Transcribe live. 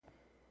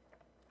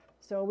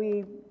So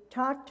we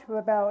talked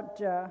about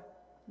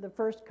the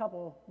first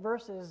couple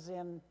verses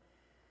in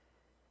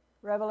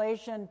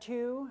Revelation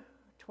 2,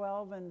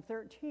 12, and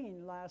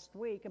 13 last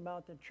week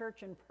about the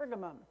church in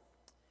Pergamum.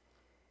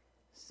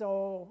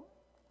 So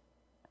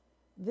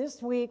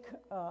this week,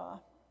 it's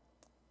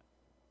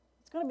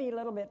going to be a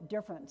little bit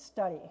different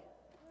study.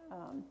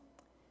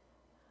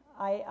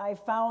 I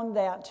found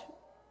that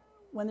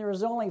when there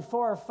was only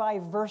 4 or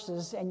 5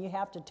 verses and you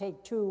have to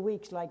take 2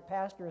 weeks, like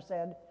Pastor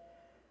said,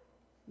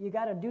 you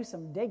got to do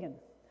some digging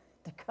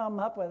to come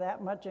up with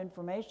that much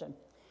information.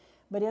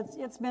 But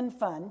it's been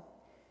fun.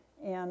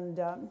 And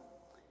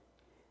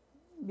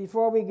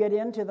before we get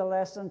into the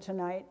lesson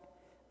tonight,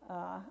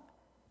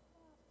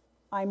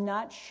 I'm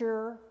not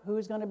sure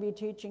who's going to be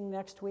teaching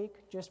next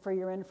week, just for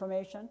your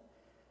information.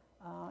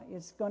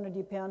 It's going to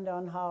depend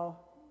on how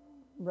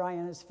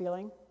Brian is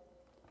feeling.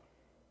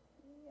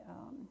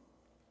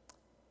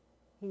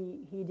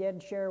 He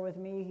did share with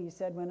me, he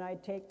said, when I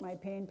take my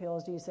pain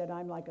pills, he said,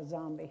 I'm like a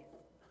zombie.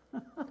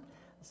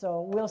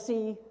 So we'll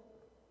see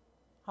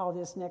how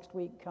this next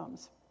week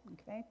comes,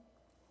 okay?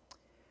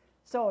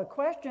 So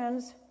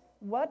questions,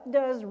 what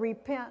does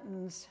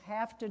repentance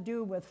have to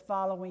do with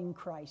following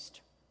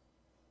Christ?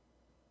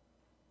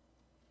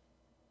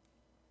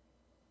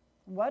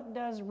 What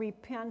does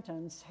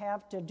repentance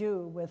have to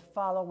do with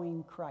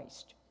following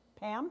Christ?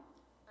 Pam?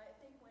 I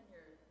think when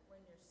you're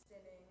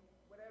sinning,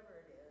 whatever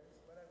it is,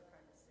 whatever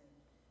kind of sin,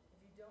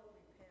 if you don't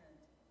repent,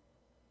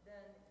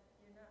 then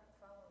you're not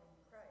following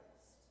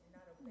Christ. You're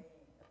not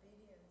obeying.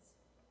 Obedience,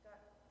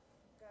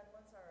 God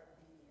wants our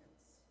obedience.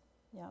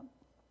 Yeah.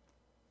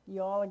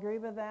 You all agree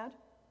with that?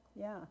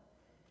 Yeah.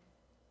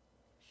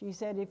 She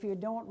said if you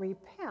don't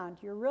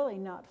repent, you're really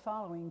not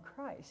following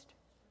Christ,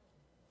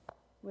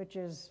 which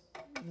is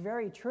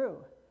very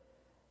true.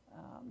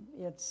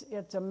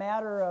 It's a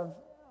matter of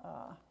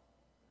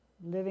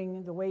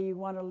living the way you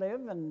want to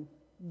live and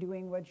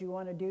doing what you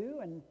want to do,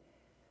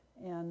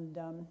 and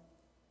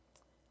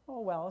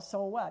oh well,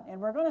 so what? And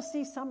we're going to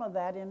see some of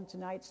that in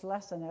tonight's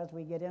lesson as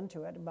we get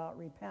into it about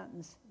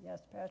repentance.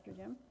 Yes, Pastor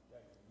Jim?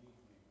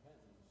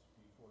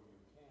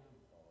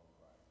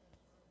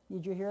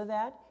 Did you hear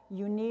that?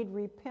 You need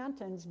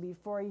repentance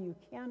before you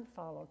can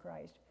follow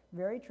Christ.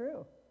 Very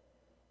true.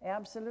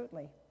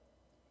 Absolutely.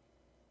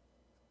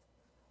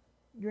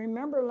 You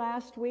remember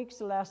last week's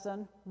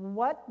lesson,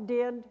 what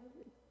did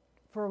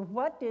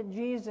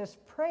Jesus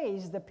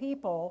praise the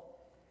people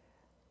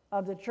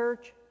of the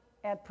church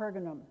at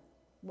Pergamum?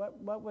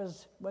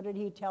 What did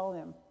he tell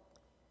them?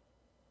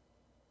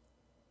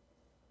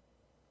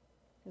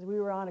 Because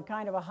we were on a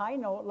kind of a high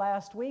note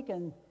last week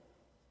and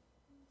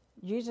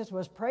Jesus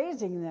was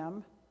praising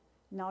them.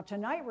 Now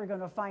tonight we're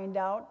going to find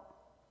out,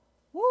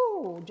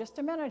 just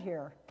a minute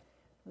here.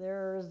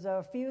 There's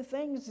a few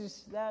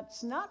things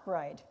that's not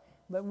right.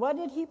 But what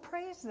did he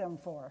praise them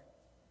for?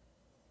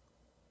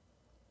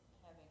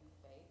 Having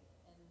faith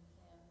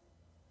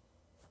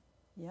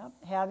in him. Yep,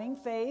 having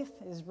faith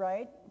is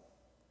right.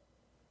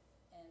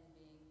 And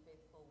being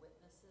faithful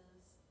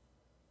witnesses.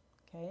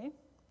 Okay,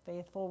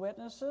 faithful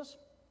witnesses.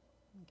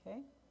 Okay.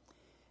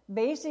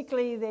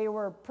 Basically, they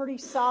were pretty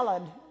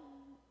solid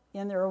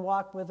in their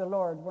walk with the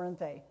Lord, weren't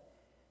they?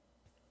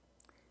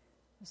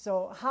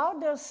 So how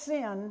does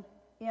sin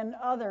in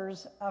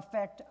others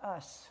affect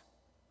us?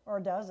 Or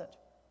does it?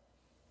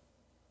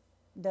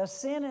 Does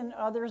sin in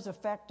others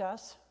affect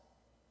us?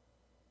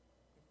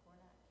 If we're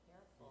not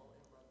careful,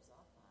 it rubs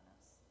off on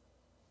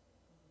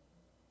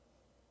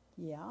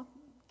us. Yeah,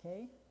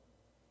 okay.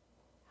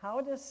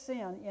 How does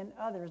sin in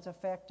others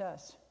affect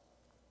us?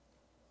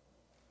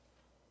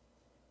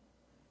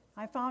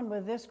 I found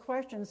with this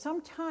question,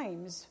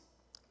 sometimes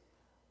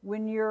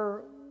when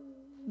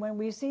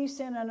we see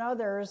sin in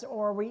others,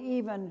 or we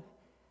even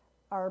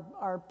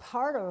are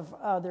part of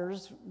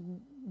others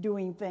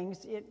doing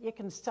things, it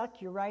can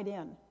suck you right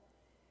in.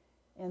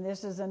 And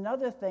this is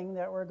another thing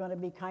that we're going to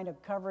be kind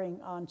of covering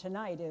on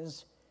tonight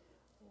is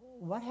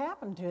what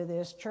happened to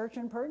this church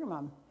in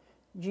Pergamum?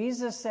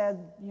 Jesus said,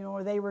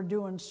 they were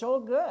doing so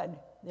good.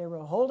 They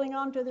were holding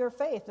on to their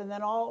faith. And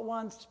then all at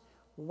once,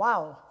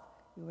 wow,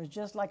 it was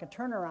just like a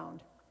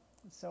turnaround.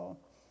 So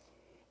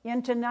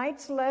in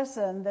tonight's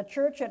lesson, the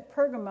church at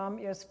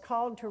Pergamum is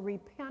called to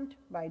repent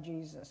by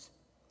Jesus.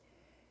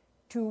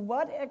 To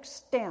what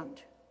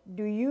extent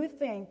do you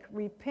think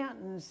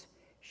repentance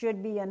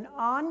should be an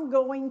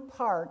ongoing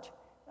part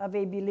of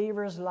a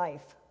believer's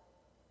life?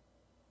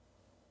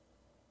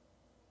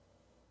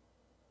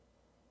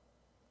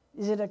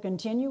 Is it a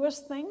continuous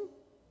thing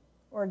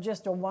or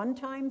just a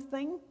one-time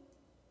thing?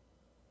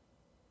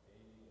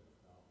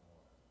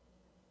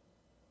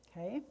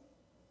 Okay.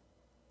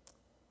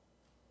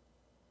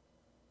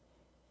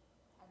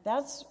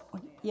 That's,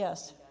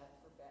 yes.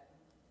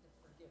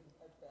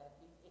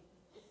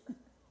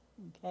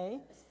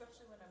 Okay.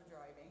 Especially when I'm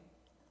driving.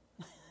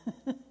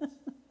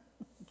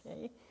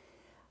 Okay.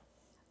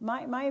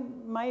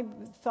 My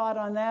thought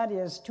on that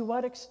is, to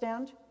what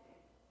extent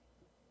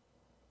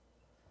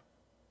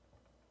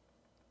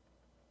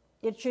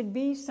it should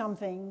be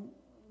something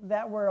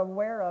that we're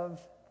aware of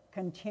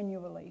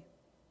continually.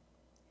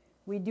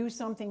 we do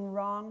something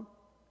wrong,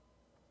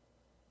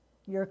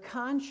 your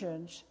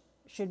conscience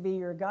should be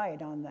your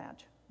guide on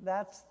that.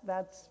 That's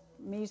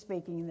me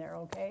speaking there,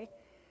 okay?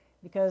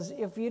 Because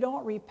if you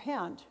don't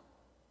repent,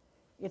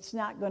 it's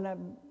not going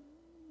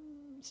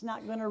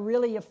to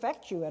really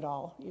affect you at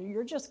all.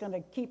 You're just going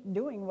to keep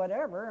doing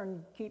whatever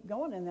and keep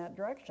going in that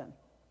direction.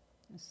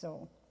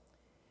 So,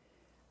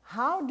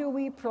 how do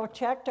we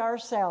protect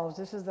ourselves?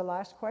 This is the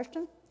last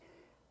question.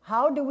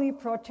 How do we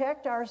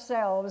protect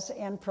ourselves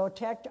and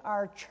protect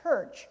our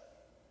church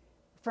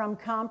from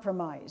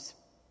compromise?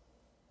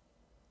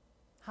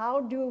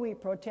 How do we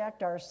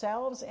protect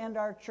ourselves and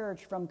our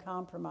church from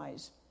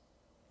compromise?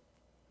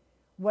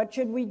 What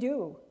should we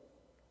do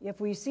if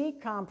we see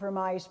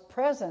compromise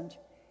present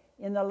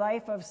in the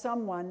life of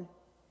someone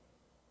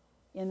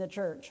in the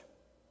church?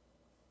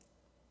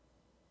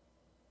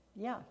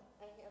 Yeah.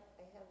 I have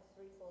a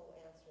threefold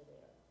answer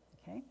there.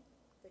 Okay.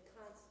 The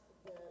fact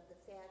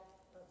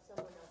of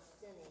someone else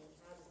sinning,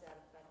 how does that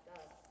affect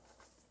us?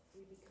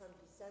 We become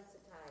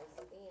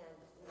desensitized, and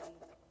we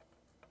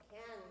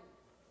can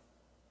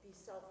be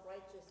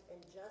self-righteous and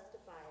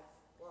justify,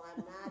 well,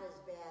 I'm not as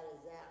bad as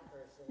that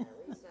person, at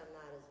least I'm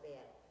not as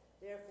bad.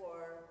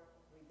 Therefore,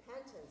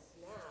 repentance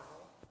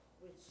now,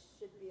 which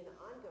should be an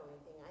ongoing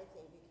thing, I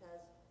think, because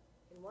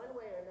in one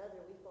way or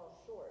another we fall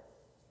short.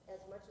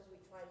 As much as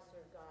we try to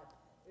serve God,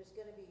 there's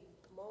going to be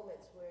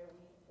moments where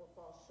we will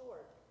fall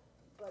short.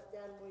 But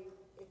then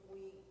if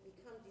we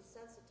become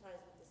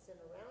desensitized with the sin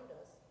around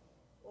us,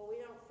 well,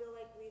 we don't feel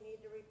like we need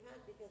to repent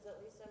because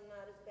at least I'm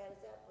not as bad as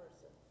that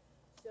person.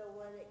 So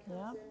when it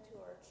comes into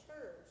our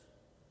church,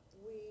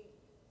 we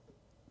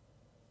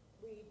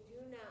do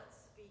not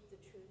speak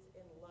the truth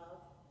in love.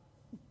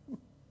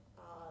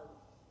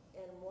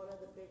 And one of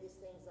the biggest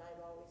things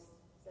I've always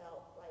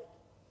felt like,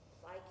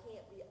 if I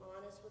can't be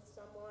honest with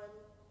someone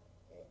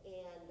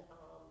and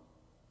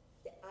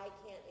I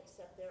can't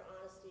accept their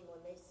honesty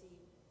when they see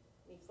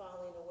me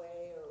falling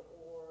away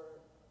or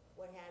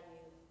what have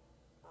you,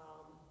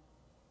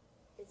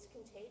 it's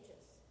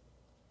contagious.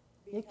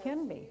 It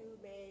can be. Because you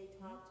may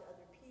talk to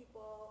other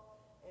people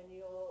and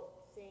you'll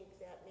think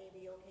that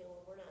maybe, okay,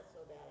 well, we're not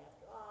so bad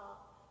after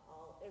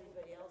all.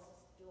 Everybody else is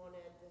doing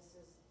it. This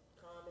is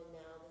common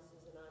now.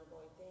 This is an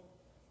ongoing thing.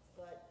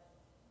 But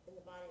in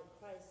the body of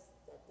Christ,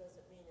 that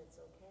doesn't mean it's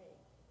okay.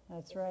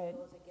 That's right.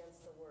 It goes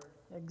against the word.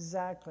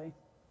 Exactly.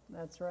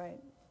 That's right.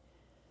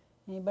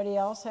 Anybody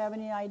else have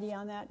any idea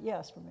on that?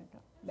 Yes, Rebecca.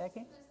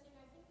 Becky? I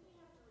think we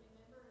have to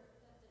remember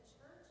that the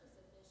church is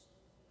a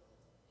mission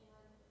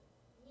field,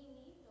 and we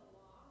need the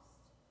lost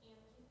and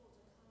people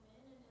to come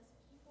in. And as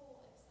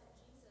people accept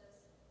Jesus,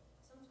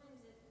 sometimes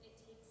it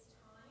takes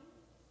time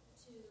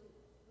to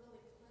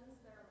really cleanse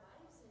their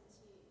lives and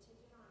to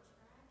get on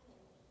track.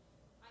 And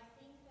I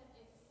think that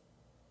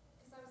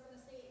because I was going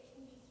to say it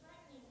can be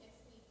threatening if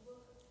we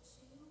look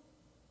to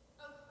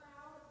a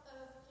crowd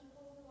of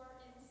people who are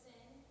in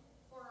sin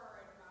for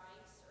our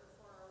advice or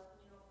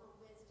for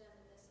wisdom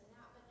and this and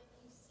that. But if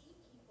you see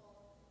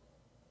people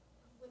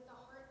with the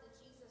heart that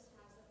Jesus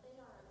has, that they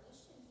are a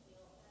mission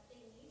field, that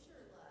they need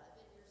your love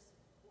and your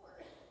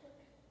support,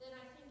 then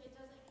I think it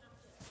doesn't have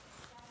to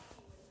affect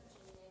you in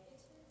such a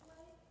negative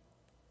way.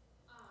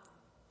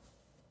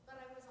 But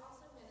I was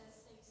also going to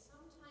say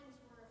sometimes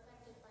we're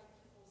affected by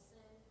people's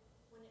sin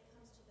when it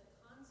comes to the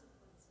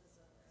consequences of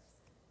their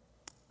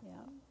sin.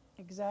 Yeah,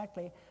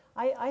 exactly.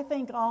 I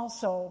think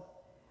also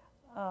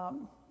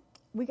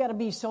we got to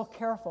be so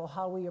careful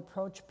how we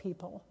approach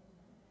people.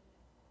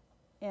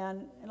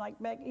 And like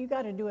Beck, you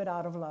got to do it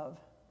out of love.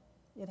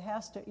 You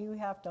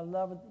have to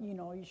love,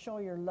 you show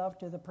your love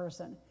to the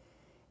person.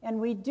 And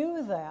we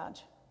do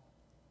that,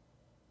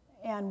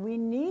 and we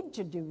need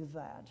to do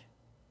that.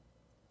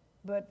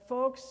 But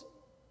folks,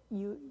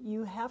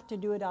 you have to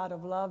do it out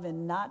of love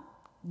and not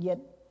get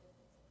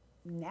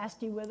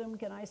nasty with them,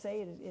 can I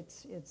say?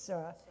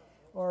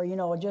 Or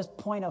just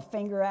point a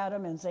finger at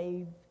them and say,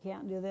 you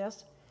can't do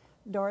this.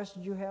 Doris,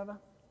 did you have a? Yeah,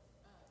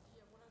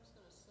 what I was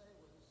going to say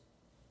was,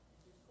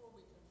 before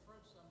we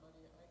confront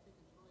somebody, I think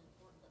it's really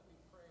important that we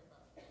pray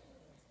about it.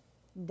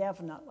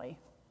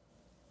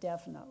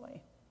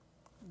 Definitely.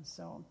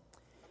 So,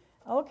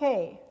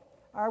 okay.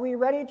 Are we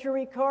ready to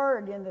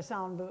record in the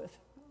sound booth?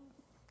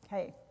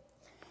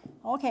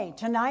 Okay,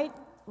 tonight,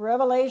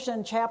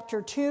 Revelation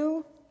chapter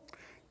 2.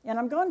 And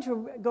I'm going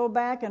to go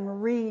back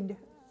and read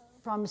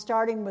from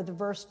starting with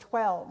verse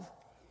 12.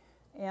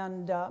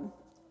 And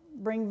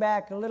bring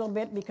back a little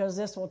bit because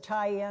this will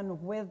tie in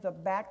with the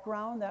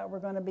background that we're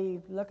going to be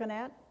looking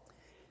at.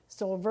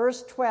 So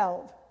verse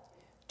 12,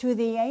 to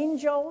the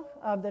angel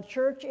of the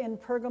church in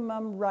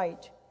Pergamum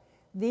write,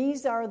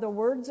 these are the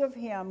words of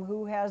him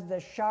who has the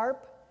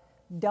sharp,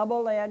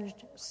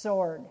 double-edged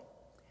sword.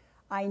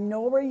 I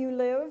know where you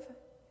live,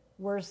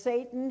 where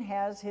Satan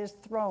has his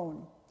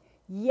throne.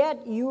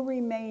 Yet you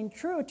remain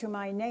true to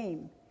my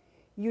name.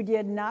 You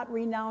did not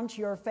renounce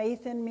your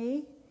faith in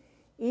me,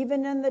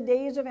 even in the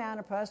days of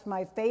Antipas,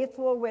 my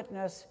faithful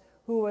witness,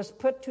 who was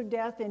put to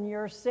death in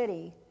your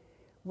city,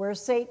 where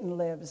Satan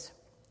lives.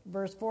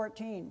 Verse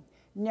 14,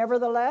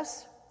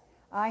 nevertheless,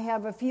 I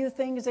have a few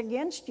things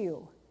against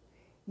you.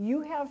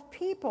 You have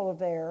people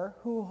there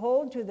who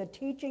hold to the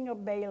teaching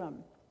of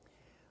Balaam,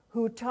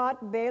 who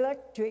taught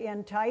Balak to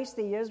entice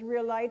the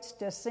Israelites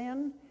to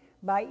sin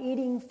by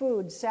eating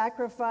food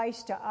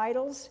sacrificed to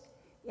idols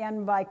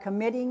and by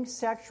committing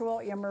sexual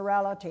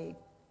immorality.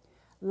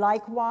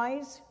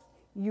 Likewise,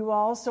 you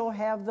also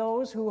have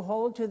those who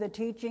hold to the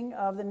teaching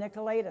of the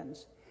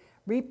Nicolaitans.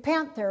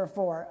 Repent,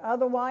 therefore,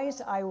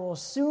 otherwise I will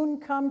soon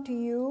come to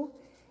you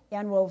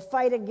and will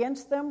fight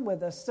against them with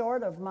the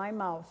sword of my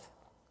mouth.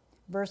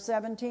 Verse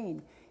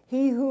 17,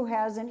 he who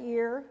has an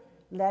ear,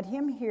 let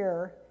him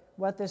hear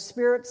what the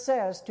Spirit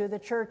says to the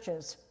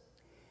churches.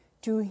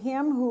 To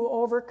him who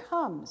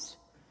overcomes,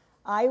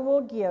 I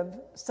will give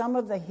some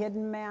of the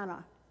hidden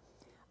manna.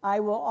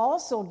 I will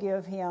also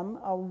give him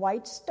a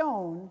white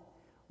stone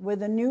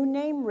with a new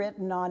name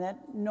written on it,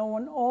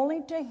 known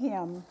only to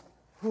him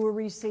who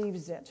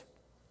receives it.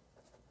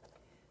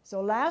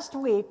 So last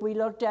week we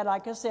looked at,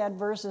 like I said,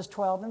 verses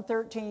 12 and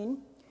 13.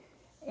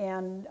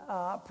 And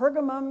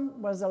Pergamum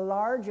was a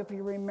large, if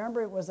you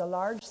remember, it was a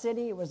large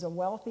city. It was a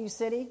wealthy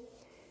city.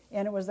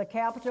 And it was the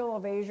capital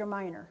of Asia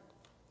Minor.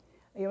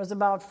 It was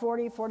about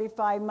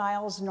 45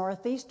 miles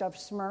northeast of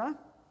Smyrna.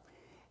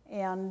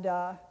 And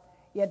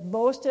it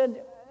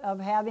boasted of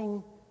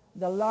having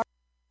the largest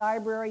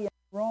library in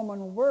the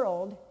Roman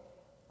world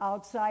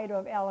outside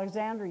of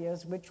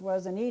Alexandria's, which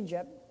was in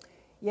Egypt.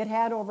 It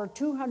had over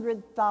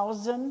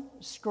 200,000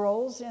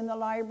 scrolls in the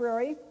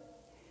library.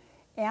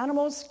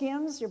 Animal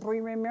skins, if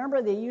we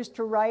remember, they used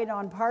to write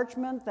on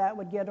parchment that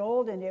would get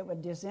old and it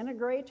would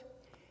disintegrate.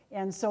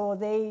 And so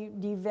they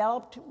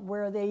developed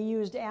where they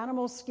used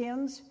animal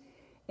skins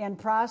and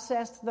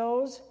processed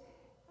those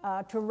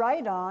to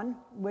write on,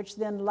 which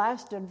then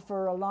lasted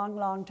for a long,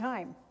 long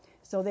time.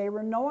 So they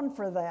were known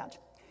for that.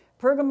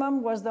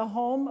 Pergamum was the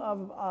home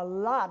of a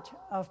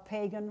lot of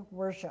pagan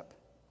worship.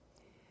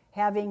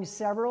 Having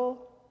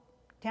several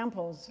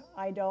temples,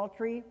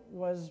 idolatry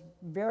was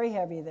very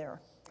heavy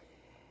there.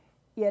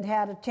 It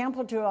had a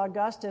temple to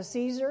Augustus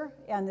Caesar,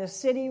 and the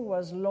city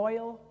was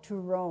loyal to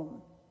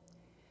Rome.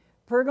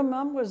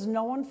 Pergamum was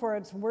known for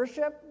its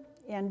worship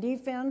and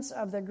defense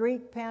of the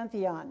Greek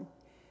pantheon.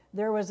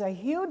 There was a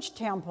huge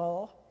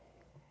temple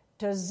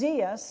to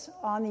Zeus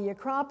on the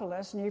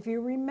Acropolis, and if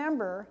you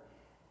remember,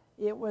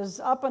 it was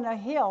up on a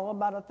hill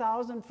about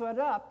 1,000 foot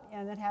up,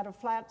 and it had a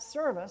flat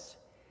surface.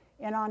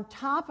 And on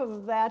top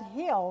of that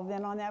hill,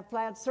 then on that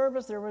flat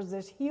surface, there was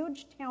this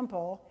huge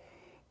temple,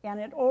 and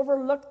it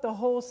overlooked the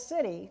whole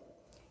city,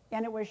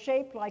 and it was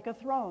shaped like a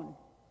throne.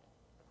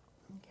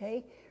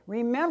 Okay?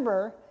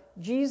 Remember,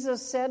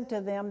 Jesus said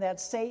to them that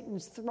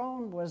Satan's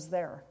throne was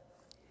there.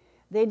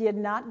 They did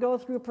not go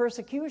through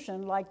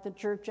persecution like the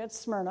church at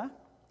Smyrna,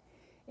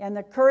 and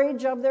the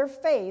courage of their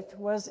faith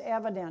was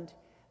evident.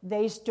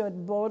 They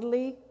stood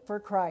boldly for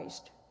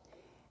Christ.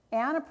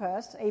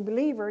 Antipas, a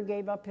believer,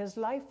 gave up his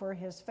life for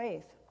his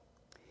faith.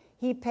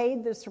 He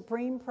paid the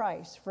supreme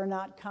price for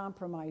not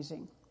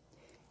compromising.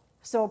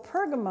 So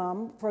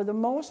Pergamum, for the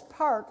most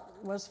part,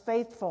 was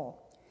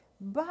faithful.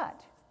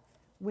 But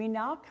we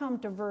now come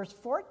to verse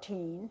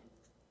 14,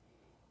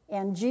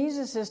 and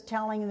Jesus is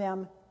telling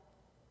them,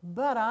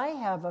 but I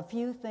have a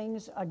few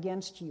things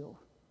against you.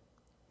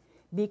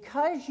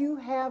 Because you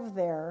have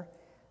there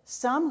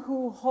some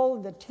who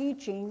hold the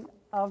teaching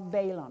of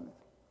Balaam.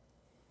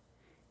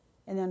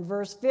 And then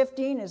verse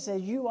 15, it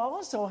says, you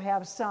also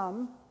have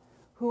some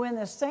who in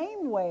the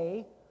same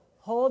way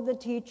hold the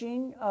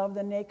teaching of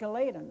the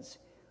Nicolaitans.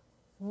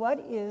 What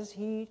is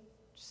he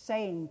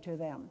saying to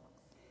them?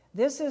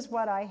 This is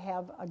what I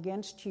have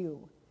against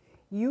you.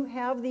 You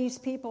have these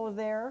people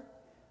there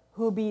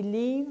who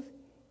believe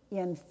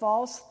in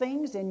false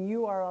things, and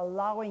you are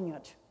allowing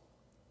it.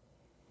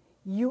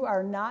 You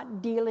are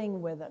not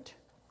dealing with it.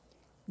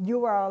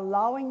 You are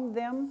allowing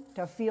them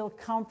to feel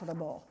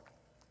comfortable.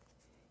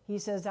 He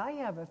says, I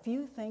have a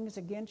few things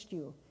against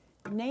you,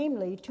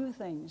 namely two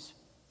things.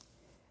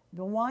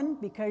 The one,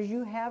 because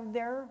you have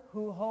there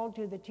who hold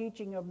to the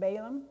teaching of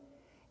Balaam,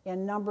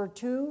 and number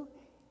two,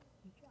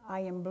 I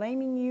am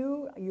blaming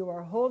you. You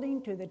are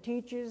holding to the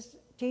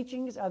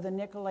teachings of the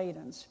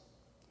Nicolaitans.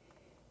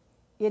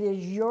 It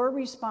is your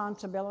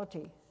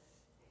responsibility.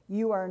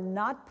 You are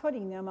not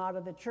putting them out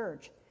of the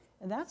church.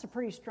 And that's a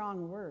pretty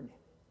strong word.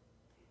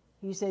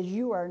 He says,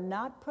 you are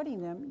not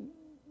putting them,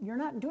 you're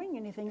not doing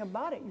anything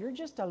about it. You're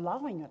just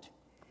allowing it.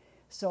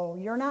 So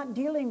you're not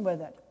dealing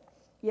with it.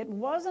 It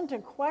wasn't a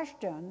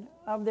question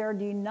of their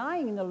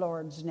denying the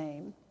Lord's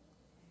name.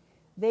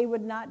 They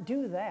would not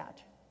do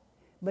that.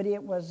 But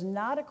it was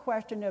not a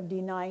question of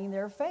denying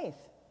their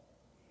faith.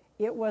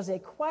 It was a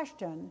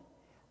question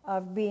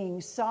of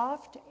being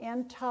soft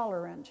and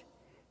tolerant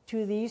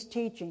to these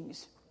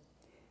teachings.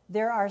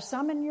 There are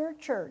some in your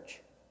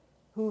church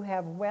who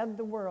have wed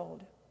the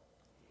world,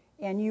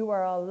 and you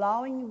are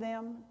allowing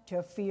them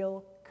to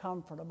feel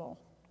comfortable.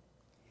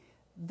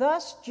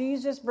 Thus,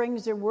 Jesus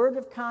brings a word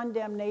of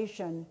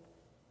condemnation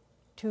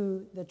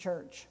to the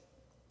church.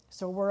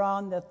 So we're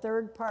on the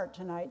third part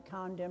tonight,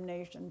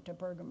 condemnation to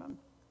Pergamum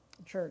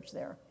church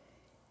there.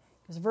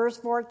 It's verse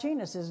 14.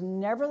 It says,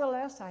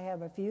 nevertheless, I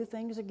have a few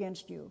things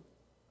against you.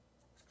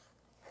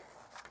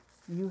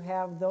 You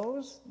have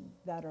those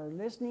that are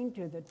listening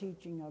to the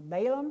teaching of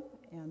Balaam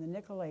and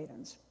the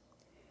Nicolaitans.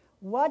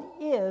 What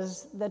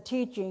is the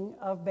teaching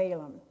of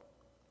Balaam?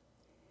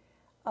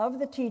 Of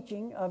the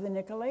teaching of the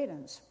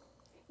Nicolaitans.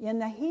 In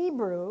the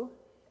Hebrew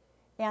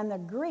and the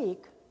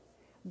Greek,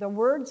 the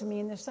words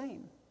mean the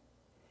same.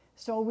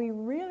 So we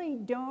really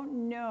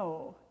don't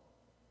know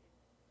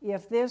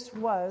if this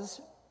was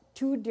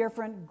two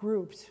different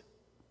groups.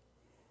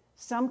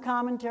 Some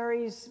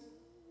commentaries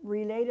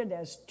relate it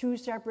as two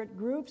separate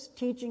groups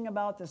teaching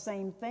about the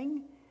same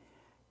thing,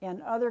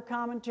 and other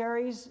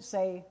commentaries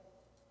say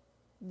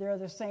they're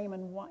the same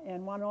and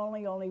one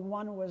only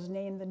one was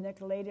named the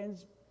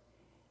Nicolaitans,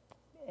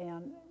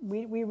 and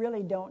we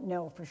really don't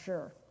know for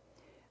sure.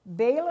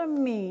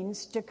 Balaam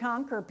means to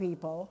conquer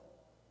people,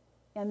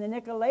 and the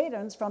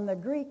Nicolaitans from the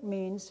Greek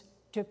means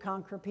to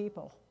conquer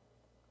people.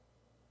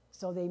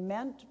 So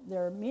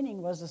their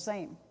meaning was the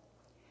same.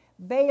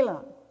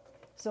 Balaam.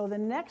 So the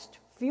next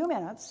few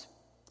minutes,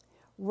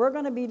 we're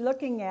going to be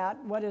looking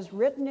at what is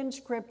written in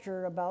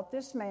Scripture about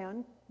this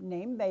man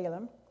named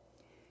Balaam,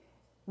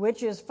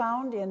 which is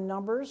found in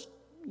Numbers.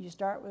 You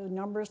start with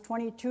Numbers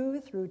 22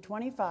 through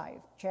 25,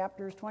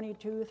 chapters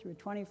 22 through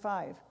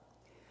 25.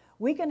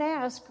 We can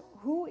ask,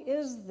 who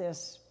is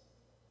this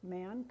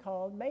man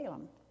called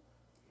Balaam?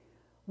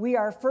 We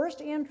are first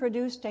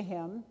introduced to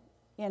him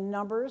in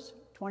Numbers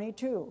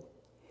 22.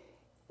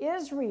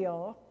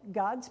 Israel,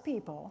 God's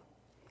people,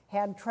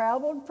 had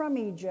traveled from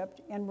Egypt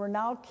and were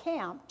now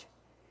camped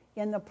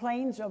in the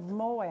plains of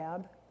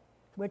Moab,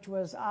 which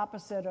was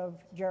opposite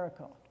of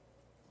Jericho.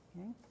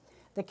 Okay?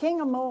 The king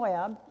of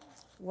Moab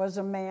was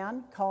a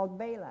man called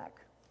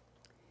Balak,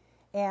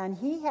 and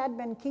he had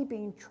been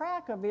keeping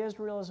track of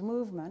Israel's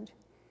movement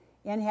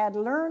and had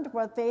learned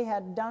what they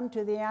had done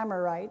to the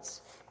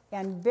Amorites,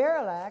 and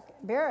Barak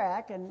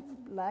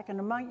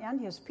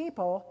and his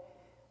people,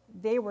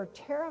 they were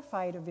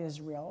terrified of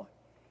Israel,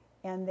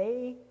 and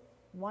they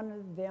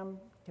wanted them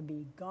to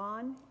be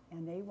gone,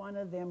 and they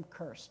wanted them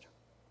cursed.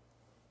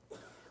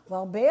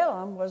 Well,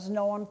 Balaam was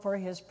known for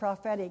his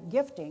prophetic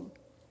gifting,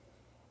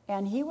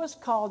 and he was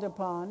called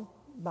upon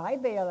by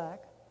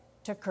Balak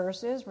to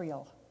curse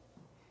Israel.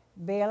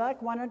 Balak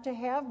wanted to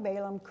have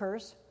Balaam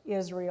curse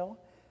Israel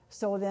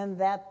so then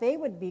that they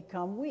would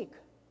become weak.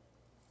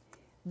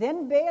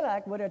 Then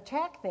Balak would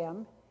attack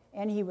them,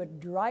 and he would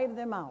drive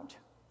them out.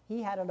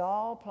 He had it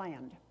all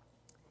planned.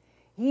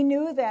 He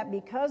knew that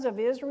because of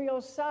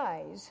Israel's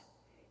size,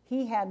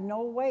 he had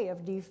no way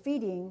of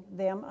defeating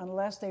them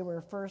unless they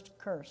were first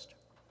cursed.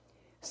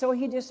 So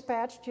he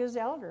dispatched his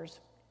elders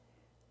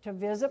to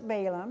visit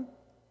Balaam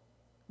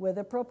with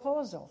a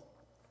proposal.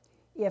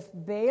 If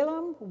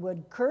Balaam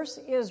would curse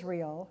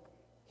Israel,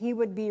 he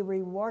would be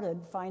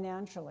rewarded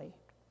financially.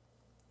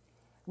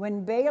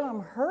 When Balaam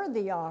heard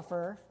the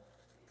offer,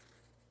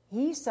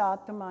 he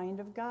sought the mind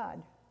of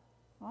God.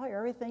 Well,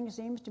 everything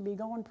seems to be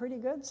going pretty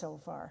good so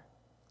far.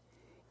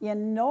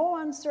 In no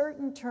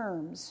uncertain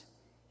terms,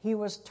 he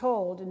was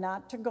told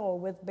not to go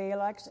with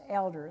Balak's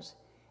elders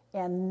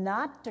and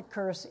not to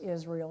curse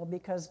Israel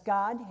because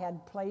God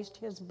had placed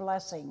his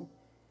blessing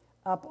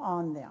up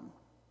on them.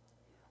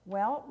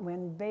 Well,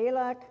 when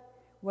Balak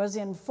was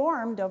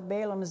informed of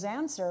Balaam's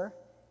answer,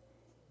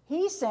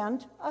 he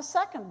sent a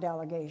second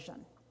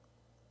delegation.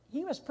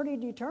 He was pretty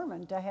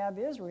determined to have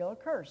Israel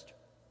cursed.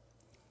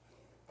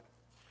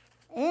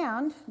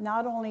 And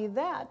not only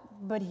that,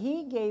 but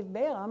he gave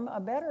Balaam a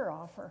better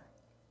offer.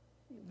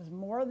 It was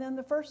more than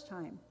the first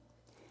time.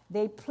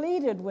 They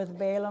pleaded with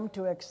Balaam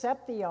to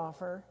accept the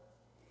offer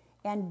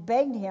and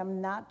begged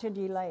him not to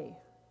delay.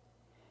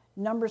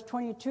 Numbers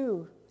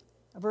 22,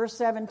 verse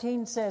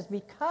 17 says,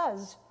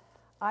 "Because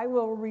I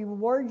will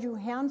reward you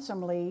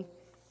handsomely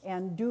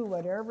and do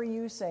whatever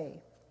you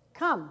say.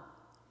 Come,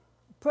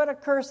 put a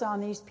curse on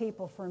these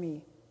people for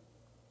me."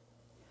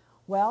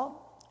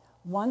 Well,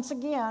 once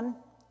again,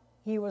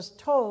 he was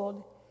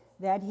told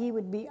that he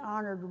would be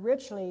honored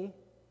richly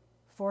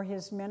for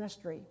his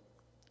ministry.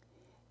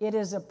 It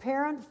is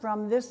apparent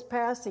from this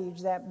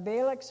passage that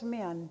Balak's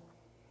men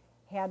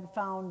had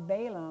found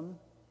Balaam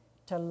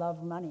to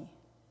love money.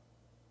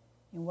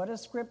 And what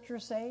does Scripture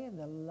say?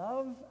 The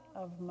love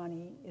of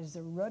money is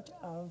the root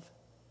of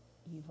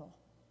evil.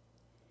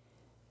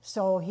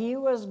 So he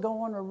was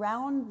going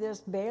around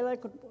this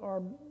Balak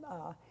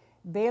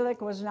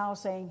was now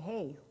saying,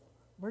 hey,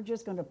 we're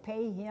just going to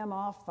pay him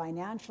off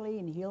financially,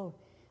 and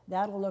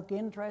that'll look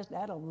interesting.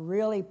 That'll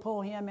really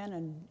pull him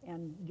in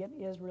and get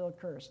Israel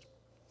cursed.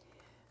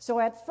 So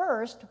at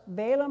first,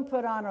 Balaam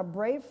put on a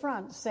brave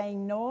front,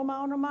 saying no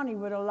amount of money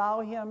would allow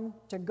him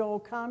to go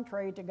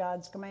contrary to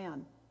God's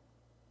command.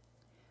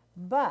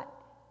 But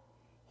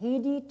he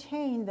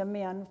detained the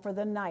men for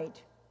the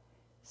night,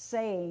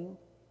 saying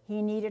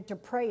he needed to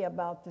pray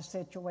about the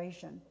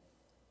situation.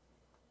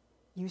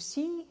 You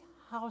see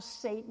how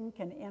Satan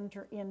can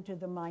enter into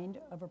the mind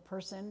of a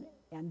person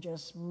and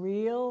just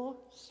real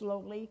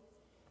slowly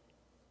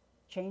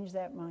change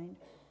that mind?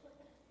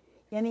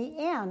 In the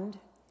end,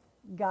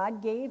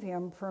 God gave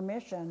him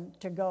permission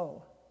to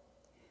go,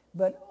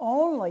 but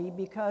only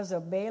because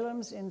of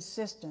Balaam's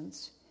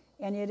insistence,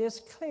 and it is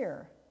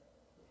clear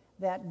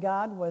that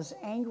God was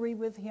angry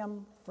with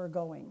him for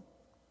going.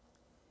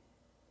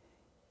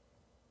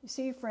 You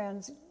see,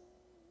 friends,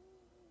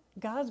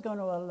 God's going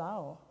to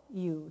allow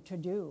you to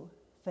do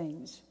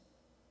things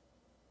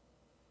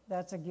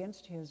that's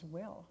against his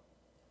will.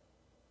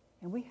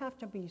 And we have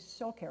to be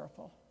so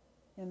careful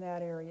in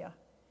that area.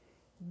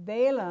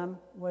 Balaam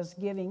was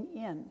giving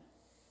in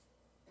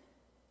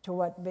to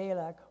what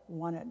Balak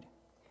wanted.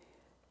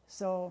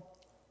 So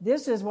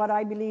this is what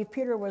I believe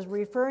Peter was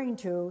referring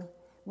to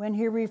when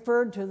he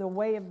referred to the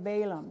way of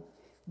Balaam.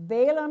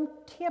 Balaam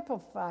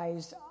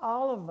typifies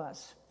all of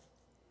us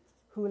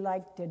who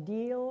like to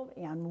deal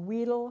and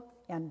wheedle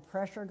and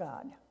pressure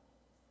God,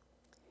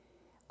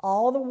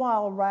 all the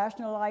while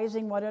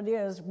rationalizing what it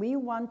is we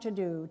want to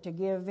do to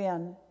give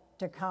in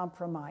to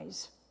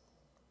compromise.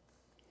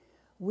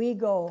 We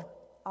go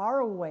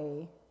our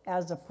way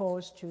as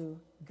opposed to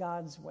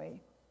God's way.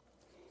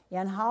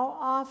 And how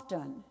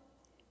often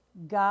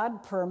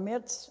God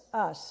permits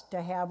us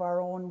to have our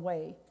own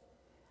way,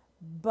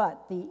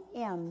 but the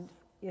end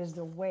is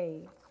the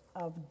way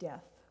of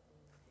death.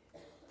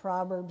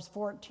 Proverbs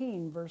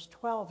 14, verse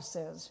 12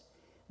 says,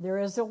 "There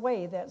is a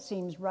way that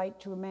seems right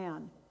to a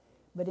man,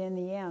 but in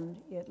the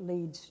end it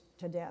leads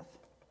to death."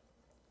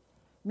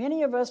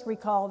 Many of us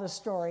recall the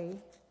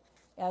story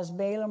as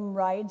Balaam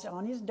rides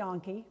on his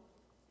donkey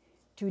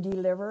to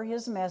deliver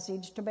his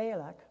message to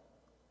Balak.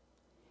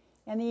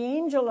 And the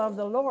angel of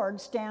the Lord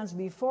stands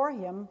before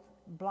him,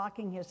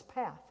 blocking his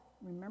path.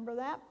 Remember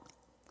that?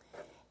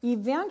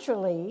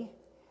 Eventually,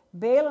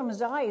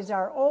 Balaam's eyes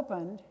are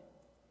opened,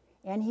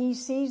 and he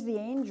sees the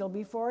angel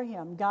before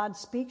him. God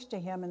speaks to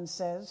him and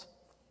says,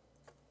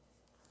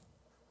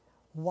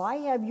 "Why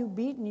have you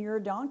beaten your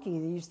donkey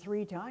these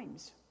 3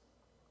 times?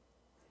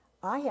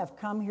 I have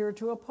come here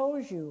to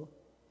oppose you,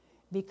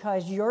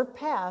 because your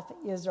path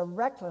is a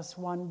reckless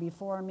one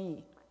before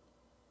me."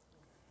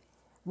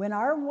 When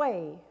our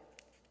way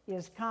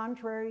is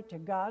contrary to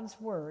God's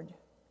word,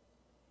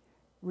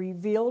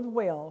 revealed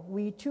will,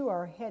 we too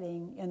are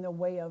heading in the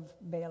way of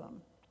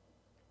Balaam.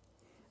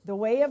 The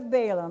way of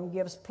Balaam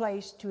gives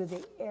place to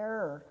the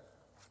error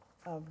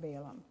of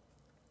Balaam.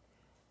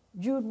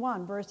 Jude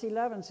 1, verse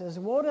 11 says,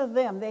 "Woe to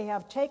them, they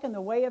have taken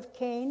the way of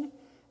Cain,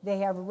 they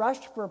have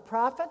rushed for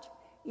profit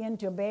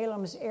into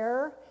Balaam's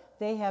error,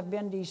 they have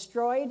been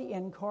destroyed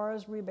in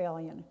Korah's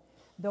rebellion."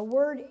 The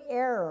word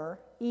error,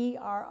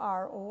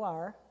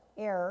 E-R-R-O-R,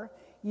 error,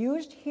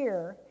 used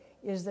here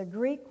is the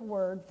Greek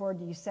word for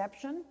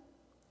deception,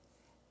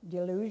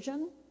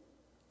 delusion,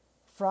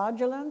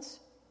 fraudulence,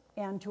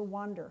 and to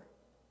wander.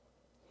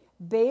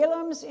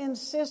 Balaam's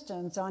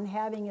insistence on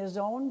having his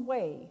own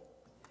way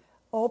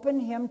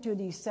opened him to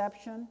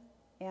deception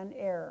and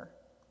error.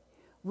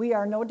 We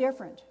are no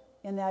different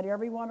in that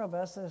every one of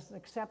us is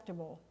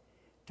susceptible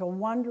to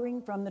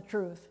wandering from the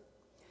truth.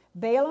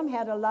 Balaam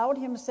had allowed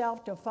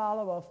himself to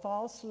follow a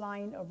false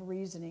line of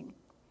reasoning.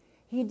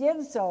 He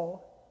did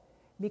so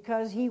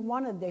because he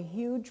wanted the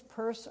huge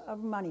purse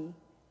of money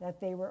that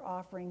they were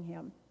offering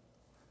him.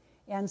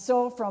 And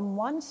so from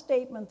one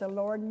statement the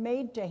Lord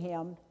made to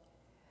him,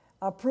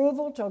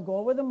 approval to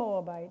go with the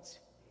Moabites,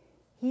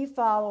 he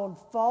followed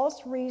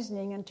false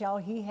reasoning until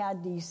he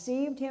had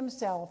deceived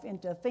himself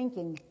into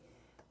thinking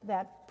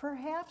that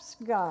perhaps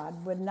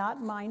God would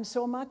not mind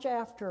so much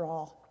after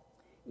all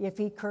if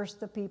he cursed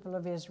the people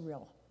of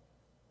Israel.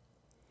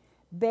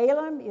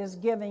 Balaam is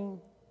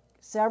giving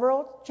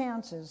several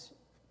chances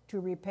to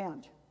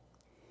repent.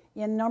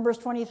 In Numbers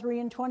 23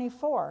 and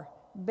 24,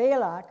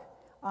 Balak,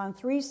 on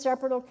 3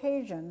 separate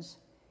occasions,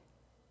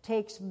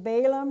 takes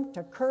Balaam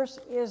to curse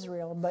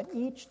Israel, but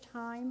each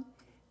time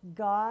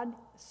God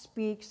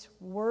speaks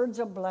words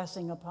of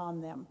blessing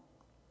upon them,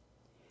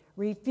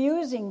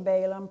 refusing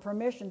Balaam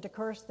permission to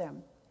curse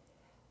them.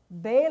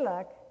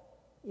 Balak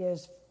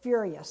is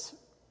furious.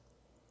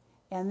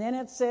 And then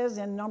it says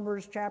in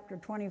Numbers chapter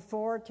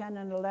 24, 10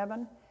 and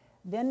 11,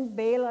 "Then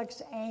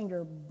Balak's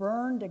anger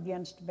burned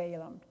against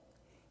Balaam.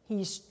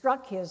 He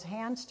struck his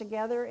hands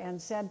together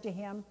and said to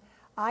him,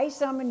 'I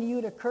summoned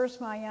you to curse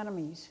my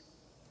enemies,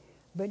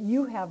 but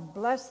you have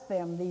blessed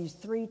them these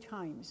 3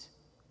 times.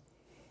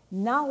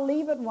 Now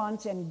leave at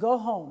once and go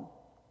home.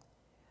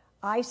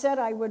 I said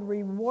I would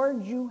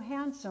reward you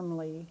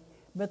handsomely,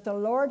 but the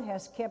Lord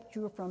has kept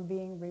you from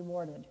being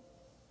rewarded.'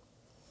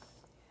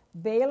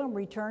 Balaam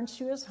returns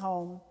to his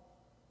home,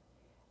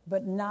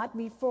 but not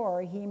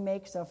before he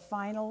makes a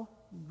final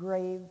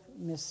grave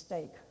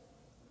mistake.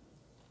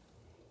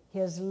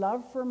 His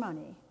love for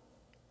money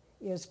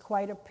is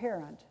quite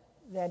apparent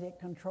that it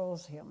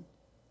controls him.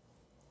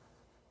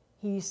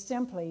 He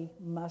simply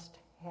must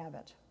have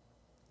it.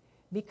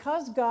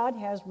 Because God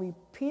has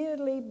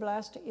repeatedly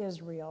blessed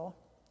Israel,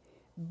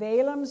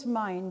 Balaam's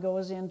mind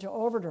goes into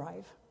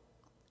overdrive.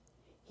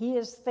 He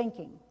is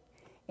thinking,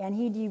 and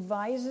he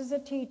devises a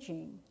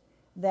teaching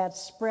that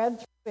spread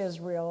through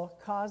Israel,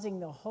 causing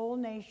the whole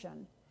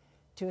nation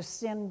to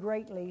sin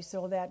greatly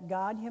so that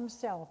God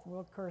himself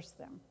will curse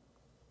them.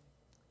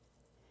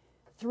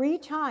 3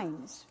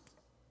 times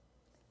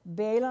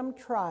Balaam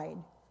tried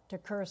to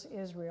curse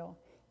Israel.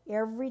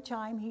 Every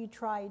time he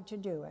tried to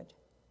do it,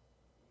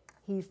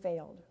 he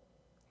failed.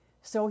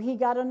 So he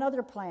got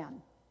another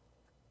plan.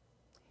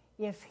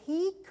 If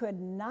he could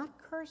not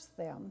curse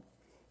them,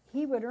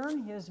 he would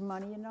earn his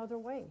money another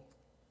way.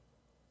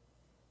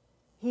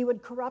 He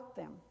would corrupt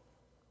them.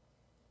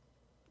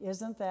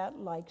 Isn't that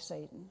like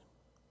Satan?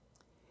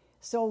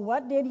 So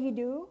what did he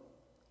do?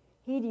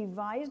 He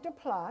devised a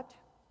plot.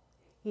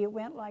 It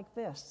went like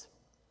this.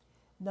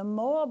 The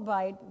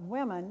Moabite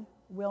women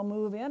will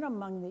move in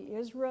among the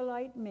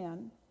Israelite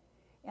men,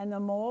 and the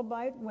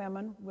Moabite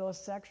women will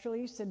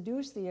sexually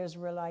seduce the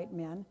Israelite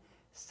men,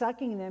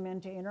 sucking them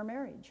into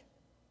intermarriage.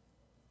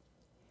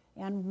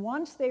 And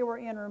once they were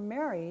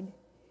intermarried,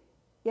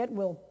 it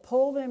will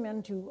pull them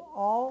into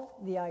all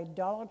the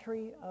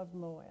idolatry of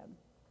Moab.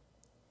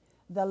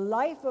 The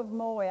life of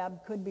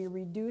Moab could be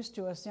reduced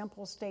to a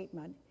simple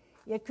statement.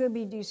 It could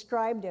be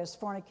described as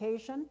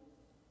fornication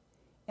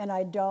and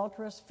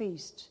idolatrous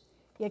feasts.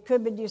 It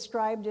could be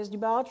described as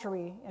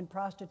debauchery and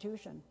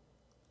prostitution.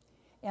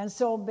 And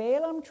so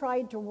Balaam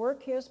tried to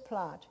work his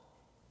plot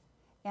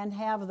and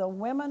have the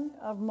women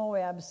of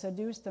Moab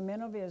seduce the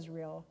men of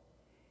Israel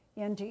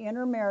into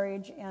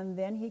intermarriage, and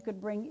then he could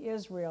bring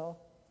Israel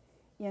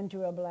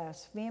into a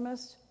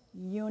blasphemous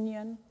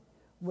union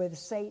with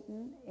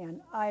Satan and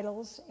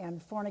idols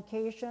and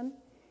fornication,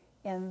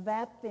 and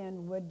that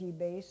then would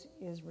debase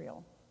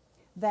Israel.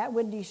 That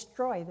would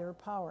destroy their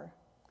power.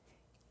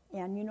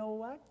 And you know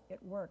what? It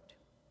worked.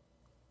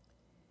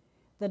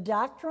 The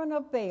doctrine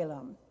of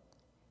Balaam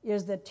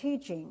is the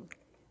teaching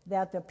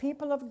that the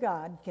people of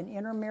God can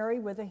intermarry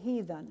with a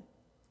heathen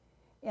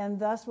and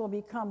thus will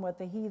become what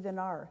the heathen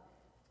are.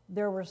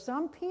 There were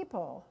some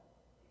people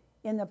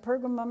in the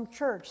Pergamum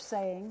church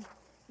saying,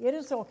 it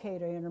is okay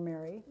to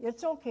intermarry.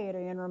 It's okay to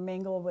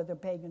intermingle with the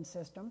pagan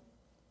system.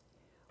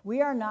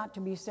 We are not to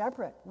be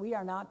separate. We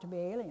are not to be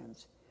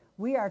aliens.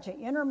 We are to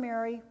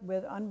intermarry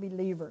with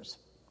unbelievers.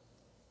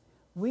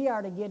 We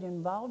are to get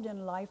involved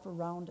in life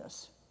around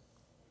us,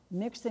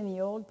 mixed in the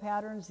old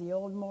patterns, the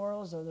old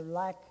morals, or the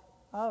lack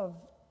of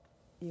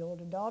the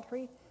old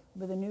adultery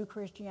with the new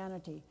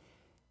Christianity.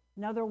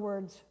 In other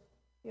words,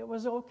 it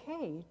was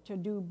okay to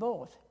do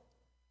both.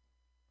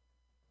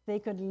 They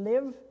could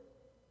live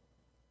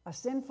a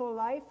sinful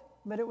life,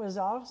 but it was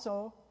all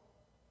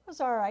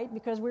right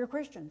because we're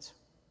Christians.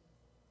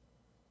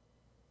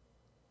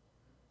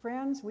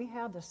 Friends, we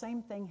have the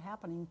same thing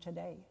happening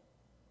today.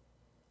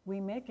 We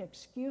make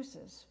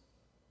excuses.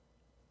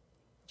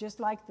 Just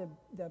like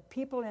the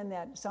people in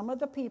that, some of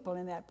the people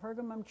in that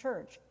Pergamum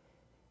church.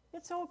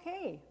 It's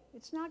okay.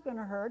 It's not going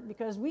to hurt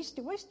because we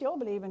still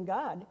believe in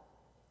God.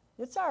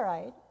 It's all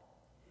right.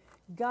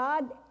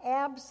 God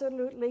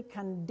absolutely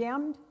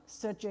condemned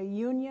such a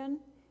union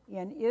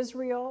in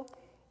Israel,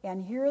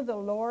 and here the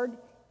Lord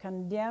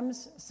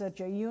condemns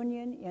such a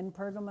union in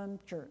Pergamum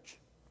church.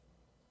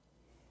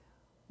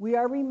 We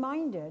are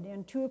reminded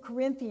in 2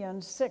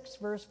 Corinthians 6,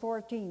 verse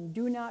 14,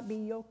 do not be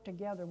yoked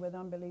together with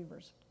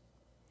unbelievers.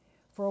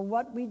 For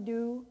what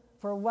do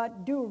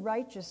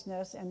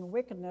righteousness and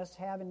wickedness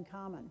have in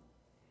common?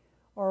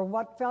 Or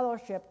what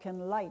fellowship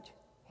can light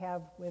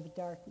have with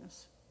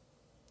darkness?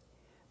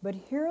 But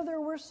here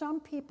there were some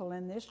people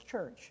in this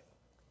church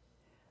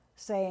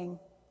saying,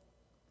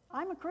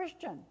 I'm a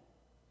Christian,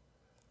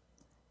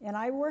 and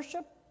I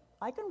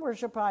can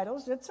worship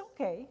idols. It's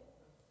okay.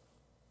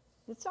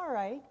 It's all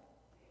right.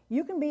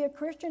 You can be a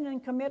Christian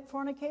and commit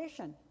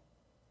fornication.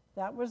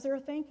 That was their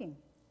thinking.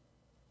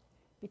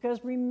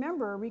 Because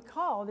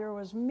recall, there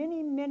was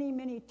many, many,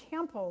 many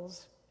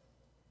temples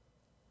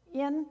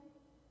in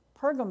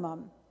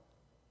Pergamum,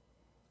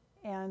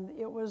 and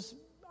it was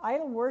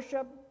idol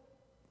worship.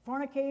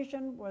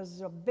 Fornication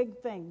was a big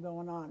thing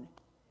going on.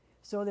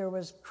 So there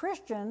was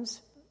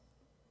Christians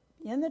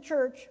in the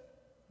church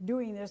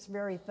doing this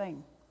very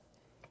thing.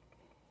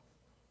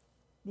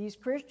 These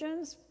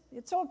Christians,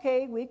 it's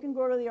okay, we can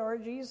go to the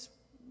orgies.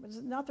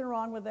 There's nothing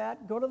wrong with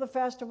that. Go to the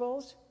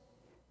festivals,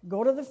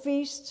 go to the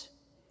feasts,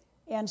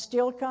 and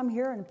still come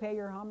here and pay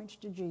your homage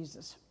to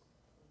Jesus.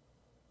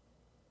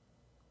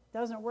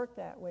 Doesn't work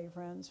that way,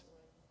 friends.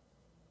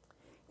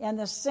 And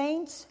the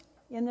saints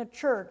in the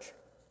church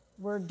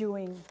were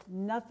doing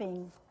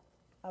nothing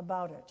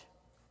about it.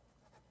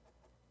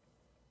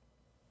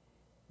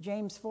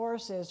 James 4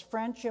 says,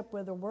 friendship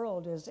with the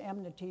world is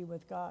enmity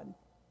with God.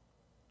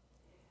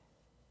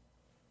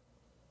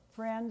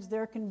 Friends,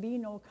 there can be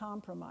no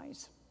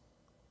compromise.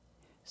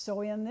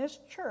 So in this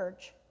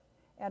church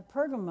at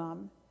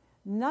Pergamum,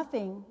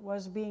 nothing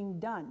was being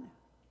done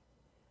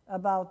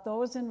about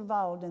those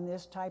involved in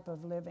this type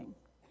of living.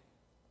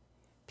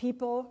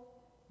 People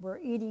were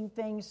eating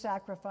things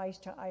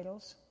sacrificed to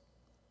idols.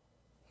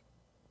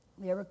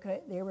 They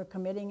were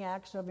committing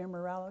acts of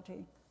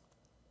immorality.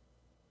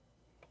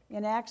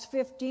 In Acts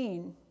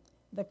 15,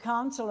 the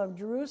Council of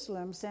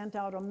Jerusalem sent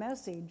out a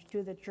message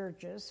to the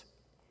churches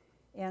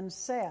and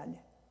said,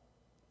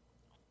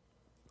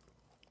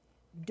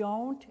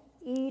 don't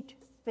eat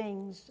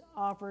things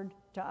offered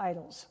to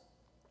idols.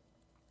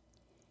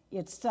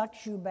 it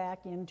sucks you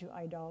back into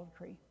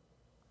idolatry.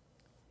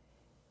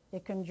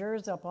 It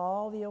conjures up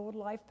all the old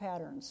life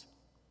patterns.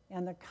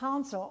 And the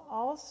council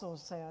also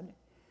said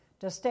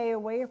to stay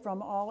away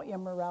from all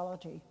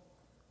immorality.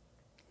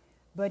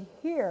 But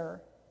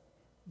here,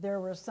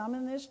 there were some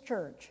in this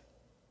church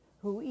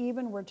who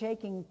even were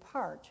taking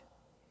part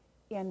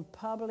in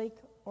public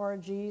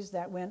orgies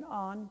that went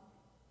on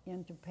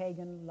into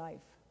pagan life.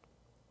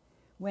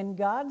 When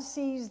God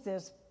sees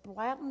this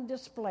blatant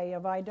display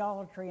of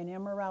idolatry and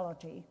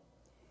immorality,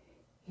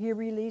 he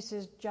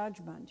releases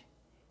judgment.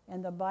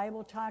 And the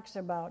Bible talks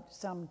about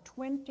some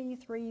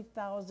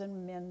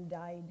 23,000 men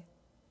died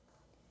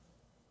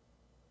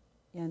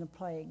in a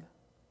plague.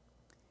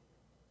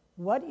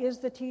 What is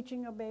the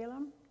teaching of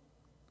Balaam?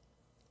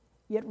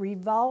 It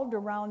revolved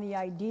around the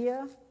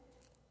idea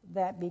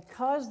that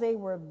because they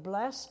were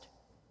blessed,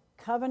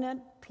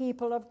 covenant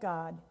people of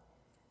God,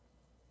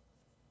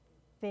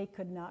 they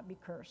could not be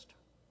cursed.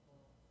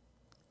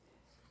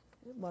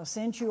 Well,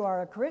 since you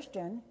are a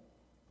Christian,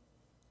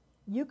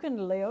 you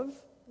can live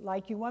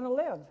like you want to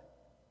live.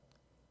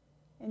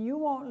 And you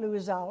won't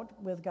lose out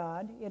with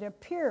God. It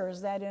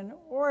appears that in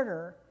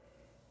order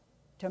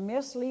to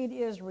mislead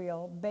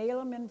Israel,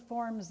 Balaam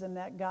informs them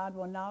that God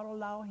will not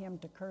allow him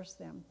to curse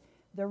them.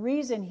 The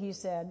reason, he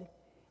said,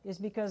 is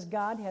because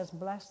God has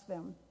blessed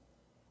them.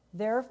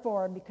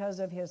 Therefore, because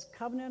of his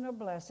covenant of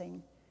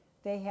blessing,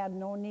 they had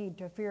no need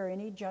to fear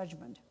any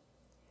judgment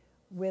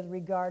with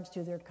regards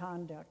to their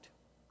conduct.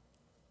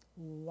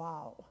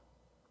 Wow.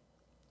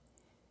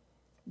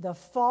 The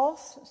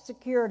false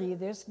security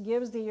this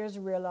gives the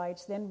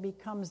Israelites then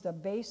becomes the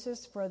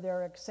basis for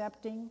their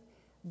accepting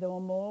the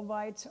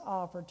Moabites'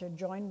 offer to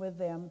join with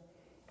them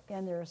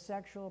in their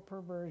sexual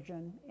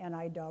perversion and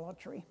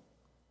idolatry.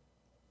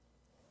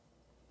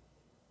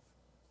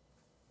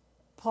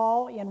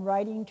 Paul, in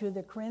writing to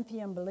the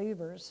Corinthian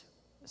believers,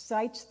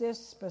 cites this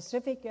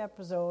specific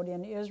episode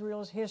in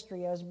Israel's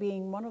history as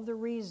being one of the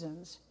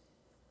reasons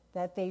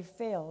that they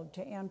failed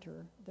to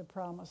enter the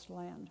promised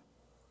land.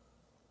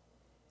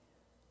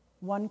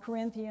 1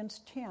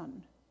 Corinthians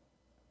 10,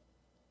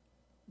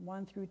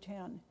 1 through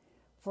 10.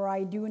 For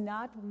I do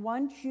not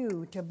want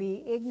you to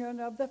be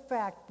ignorant of the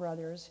fact,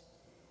 brothers,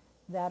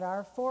 that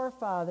our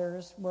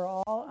forefathers were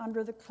all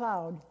under the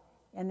cloud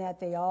and that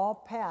they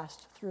all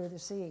passed through the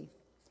sea.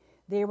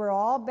 They were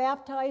all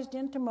baptized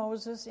into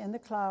Moses in the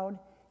cloud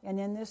and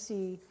in the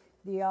sea.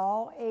 They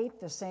all ate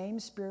the same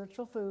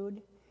spiritual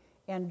food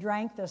and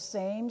drank the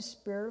same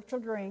spiritual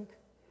drink,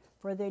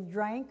 for they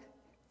drank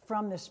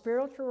from the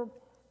spiritual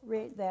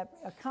that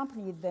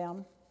accompanied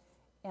them,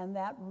 and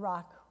that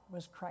rock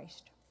was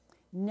Christ.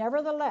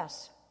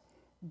 Nevertheless,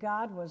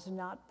 God was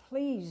not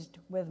pleased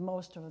with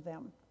most of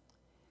them.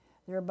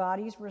 Their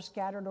bodies were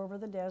scattered over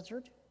the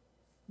desert.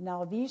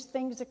 Now these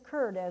things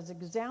occurred as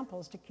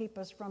examples to keep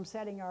us from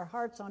setting our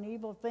hearts on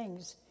evil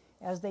things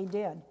as they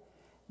did.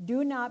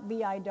 Do not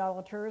be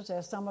idolaters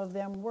as some of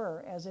them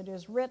were, as it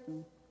is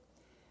written.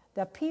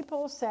 The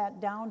people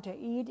sat down to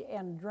eat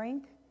and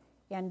drink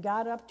and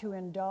got up to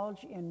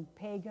indulge in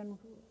pagan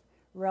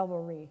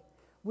revelry.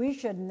 We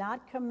should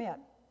not commit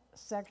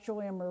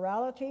sexual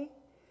immorality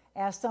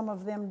as some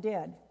of them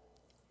did.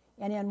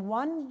 And in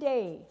one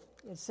day,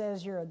 it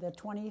says here, the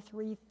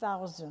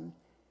 23,000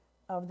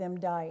 of them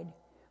died.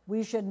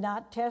 We should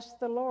not test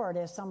the Lord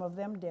as some of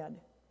them did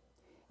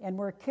and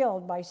were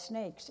killed by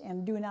snakes,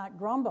 and do not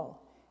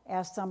grumble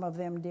as some of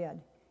them did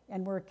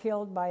and were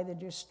killed by the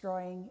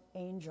destroying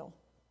angel.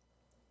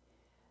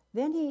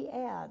 Then he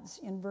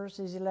adds in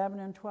verses 11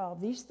 and 12,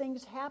 these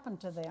things happened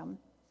to them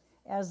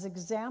as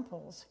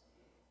examples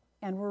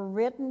and were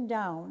written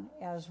down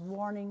as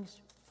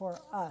warnings for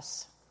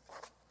us,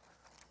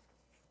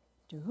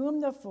 to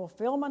whom the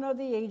fulfillment of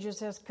the ages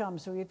has come.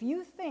 So if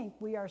you think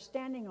we are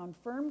standing on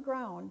firm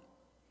ground,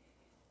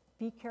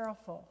 be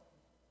careful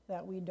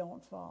that we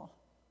don't fall.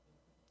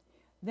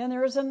 Then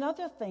there is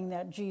another thing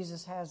that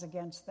Jesus has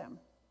against them.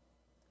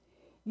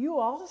 You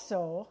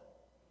also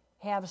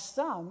have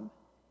some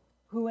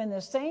who in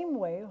the same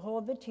way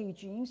hold the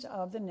teachings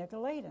of the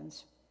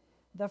Nicolaitans.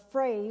 The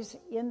phrase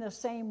 "in the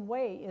same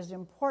way" is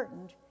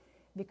important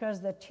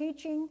because the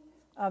teaching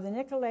of the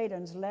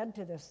Nicolaitans led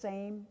to the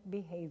same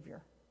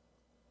behavior.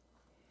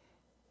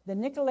 The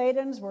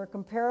Nicolaitans were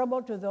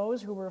comparable to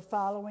those who were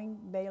following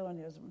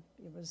Balaamism.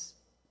 It was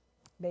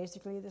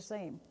basically the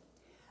same.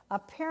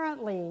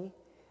 Apparently,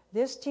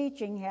 this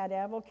teaching had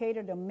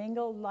advocated a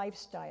mingled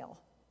lifestyle.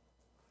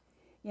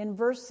 In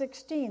verse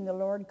 16, the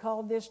Lord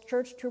called this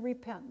church to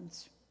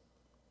repentance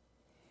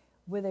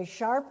with a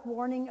sharp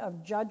warning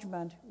of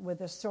judgment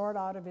with a sword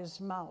out of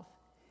his mouth,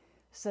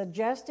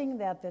 suggesting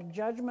that the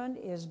judgment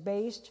is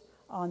based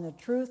on the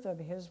truth of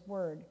his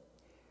word.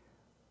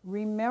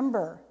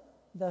 Remember,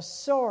 the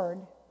sword,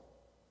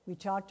 we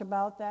talked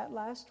about that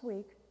last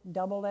week,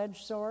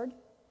 double-edged sword,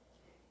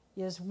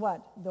 is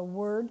what? The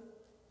word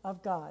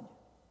of God,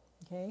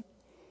 okay?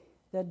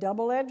 The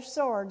double-edged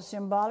sword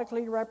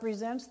symbolically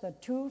represents the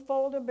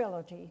twofold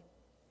ability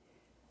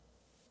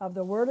of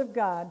the Word of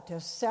God to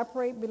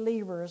separate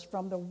believers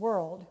from the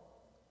world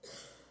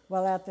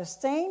while at the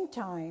same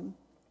time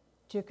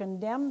to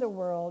condemn the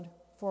world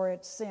for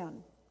its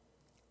sin.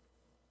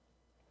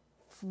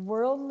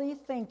 Worldly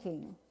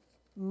thinking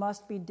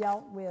must be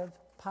dealt with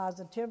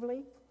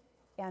positively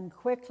and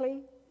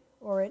quickly,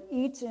 or it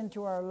eats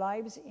into our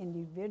lives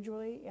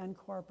individually and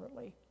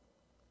corporately.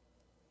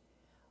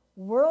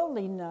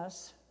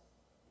 Worldliness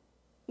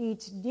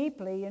eats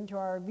deeply into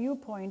our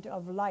viewpoint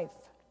of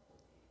life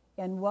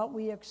and what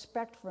we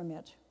expect from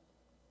it.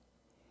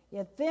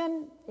 It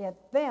then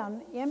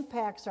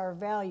impacts our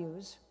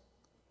values,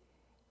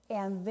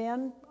 and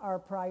then our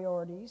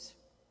priorities,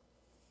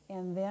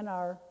 and then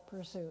our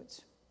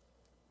pursuits.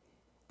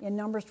 In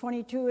Numbers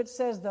 22, it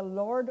says, "The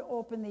Lord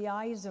opened the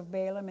eyes of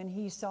Balaam, and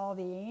he saw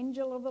the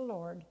angel of the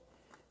Lord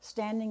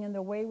standing in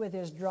the way with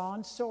his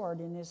drawn sword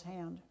in his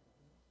hand."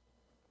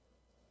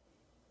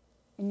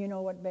 And you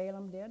know what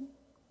Balaam did?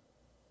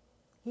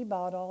 He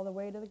bowed all the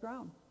way to the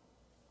ground.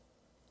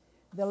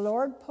 The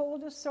Lord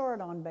pulled a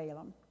sword on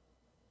Balaam,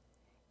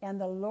 and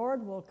the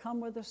Lord will come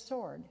with a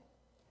sword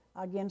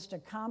against a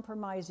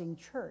compromising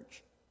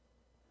church,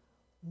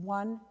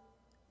 one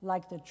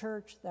like the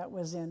church that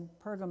was in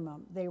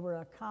Pergamum. They were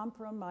a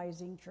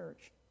compromising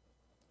church.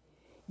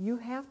 You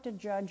have to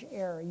judge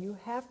error. You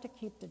have to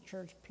keep the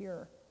church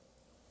pure.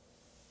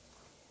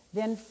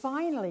 Then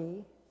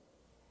finally,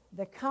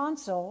 the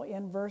counsel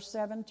in verse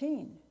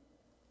 17.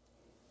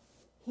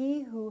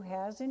 "He who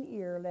has an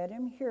ear, let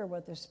him hear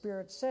what the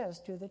Spirit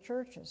says to the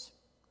churches,"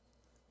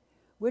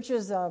 which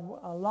is a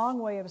long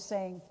way of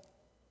saying,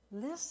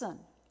 listen.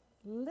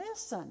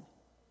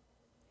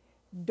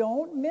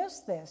 Don't miss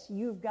this.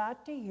 You've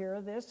got to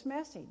hear this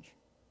message.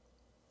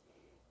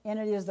 And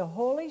it is the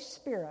Holy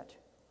Spirit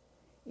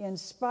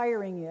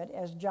inspiring it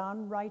as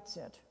John writes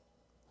it,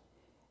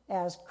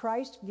 as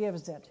Christ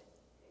gives it.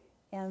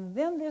 And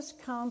then this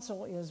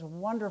counsel is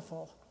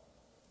wonderful.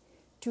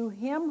 To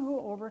him who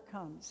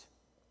overcomes.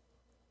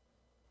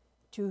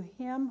 To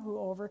him who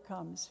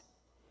overcomes.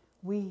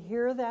 We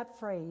hear that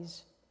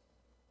phrase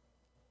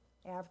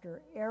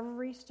after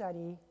every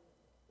study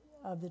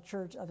of the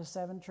church, of the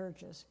 7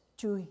 churches.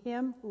 To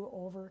him who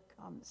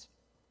overcomes.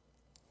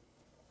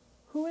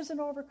 Who is an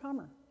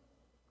overcomer?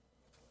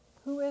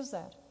 Who is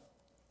that?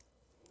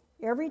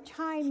 Every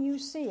time you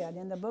see it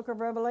in the book of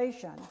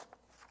Revelation,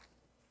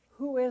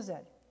 who is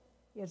it?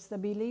 It's the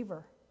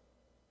believer.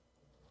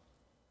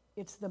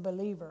 It's the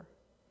believer.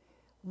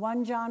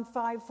 1 John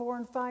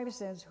 5:4-5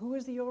 says, "Who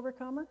is the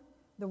overcomer?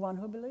 The one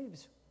who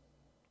believes."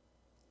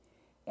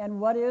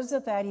 And what is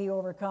it that he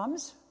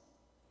overcomes?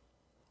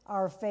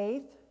 Our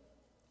faith,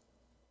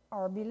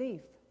 our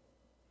belief.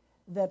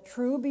 The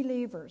true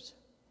believers.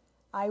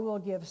 I will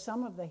give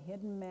some of the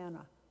hidden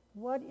manna.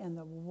 What in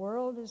the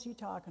world is he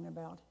talking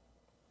about?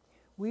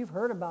 We've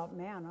heard about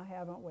manna,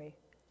 haven't we?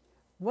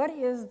 What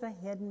is the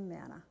hidden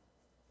manna?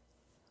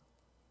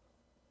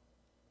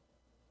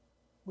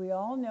 We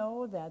all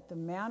know that the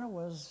manna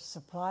was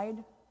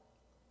supplied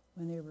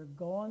when they were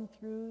going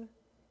through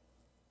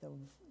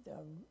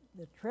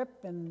the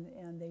trip,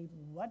 and they,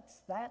 what's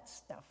that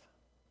stuff?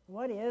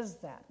 What is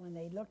that? When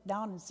they looked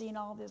down and seen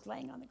all this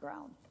laying on the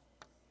ground.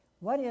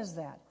 What is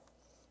that?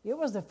 It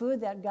was the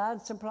food that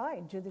God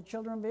supplied to the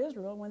children of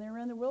Israel when they were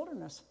in the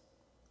wilderness.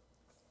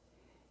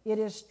 It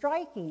is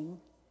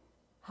striking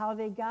how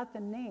they got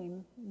the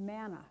name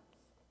manna.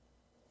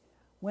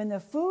 When the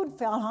food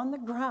fell on the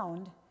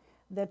ground,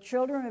 the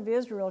children of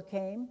Israel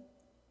came.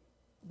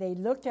 They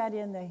looked at it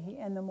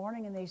in the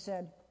morning and they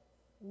said,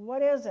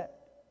 "What is it?"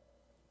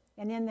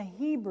 And in the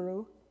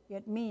Hebrew,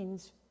 it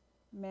means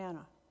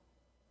manna.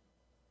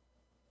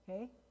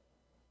 Okay?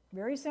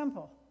 Very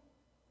simple.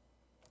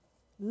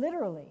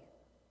 Literally,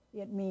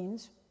 it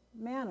means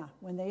manna.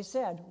 When they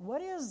said,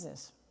 "What is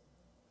this?"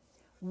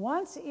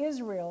 Once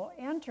Israel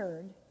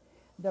entered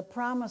the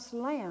promised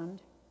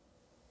land,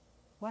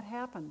 what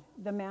happened?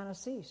 The manna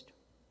ceased.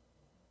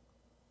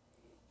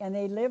 And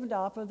they lived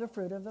off of the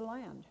fruit of the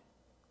land.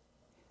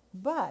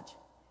 But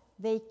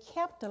they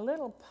kept a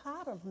little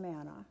pot of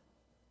manna.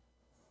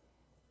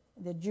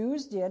 The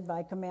Jews did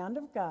by command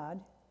of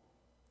God,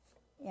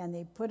 and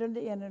they put it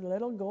in a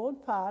little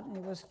gold pot, and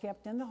it was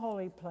kept in the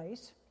holy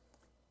place,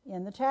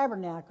 in the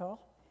tabernacle,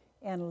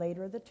 and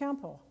later the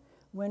temple.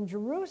 When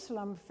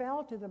Jerusalem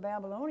fell to the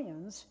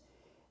Babylonians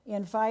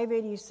in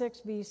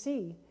 586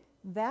 BC,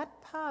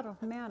 that pot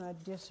of manna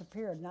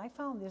disappeared. And I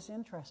found this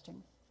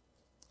interesting.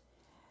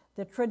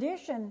 The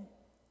tradition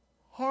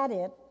had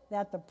it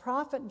that the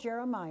prophet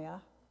Jeremiah,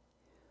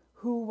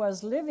 who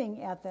was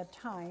living at that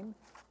time,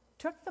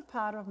 took the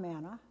pot of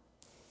manna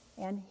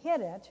and hid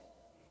it,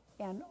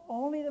 and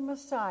only the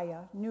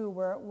Messiah knew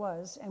where it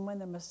was. And when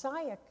the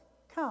Messiah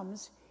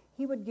comes,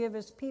 he would give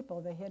his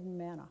people the hidden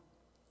manna.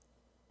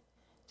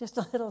 Just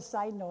a little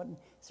side note, and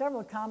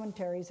several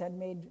commentaries had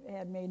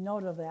made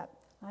note of that.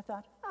 I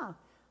thought,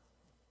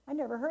 I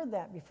never heard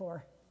that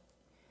before.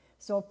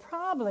 So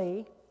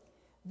probably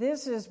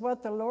this is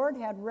what the Lord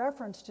had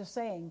reference to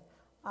saying,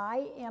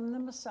 "I am the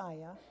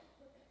Messiah,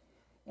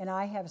 and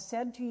I have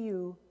said to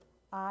you,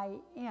 I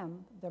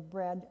am the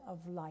bread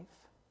of life."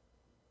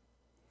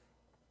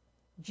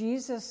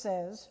 Jesus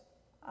says,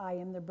 I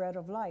am the bread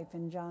of life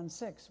in John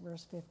 6,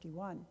 verse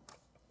 51.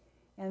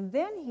 And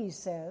then he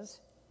says,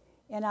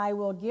 and I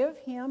will give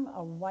him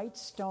a white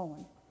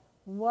stone.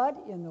 What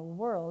in the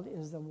world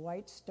is the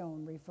white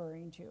stone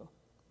referring to?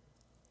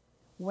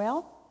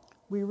 Well,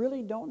 we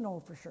really don't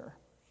know for sure.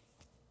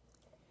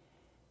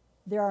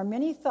 There are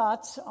many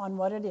thoughts on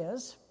what it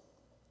is,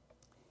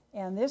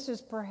 and this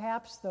is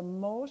perhaps the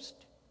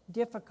most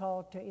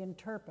difficult to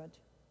interpret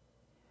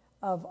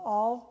of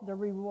all the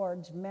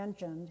rewards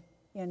mentioned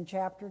in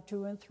chapter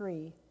 2 and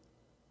 3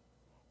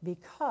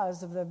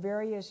 because of the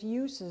various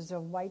uses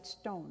of white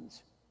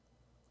stones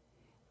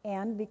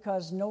and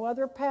because no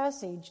other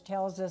passage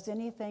tells us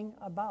anything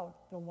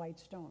about the white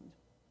stones.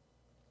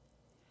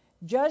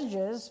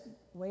 Judges,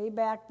 way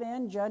back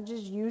then,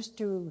 judges used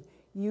to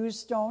use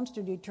stones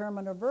to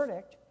determine a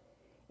verdict,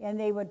 and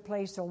they would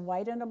place a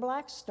white and a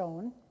black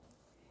stone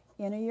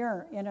in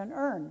an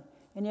urn.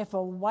 And if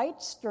a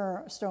white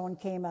stone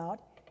came out,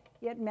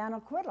 it meant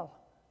acquittal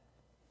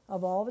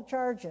of all the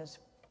charges.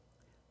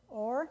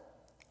 Or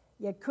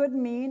it could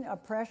mean a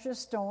precious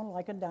stone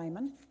like a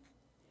diamond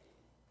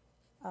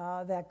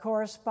that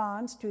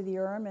corresponds to the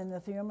Urim and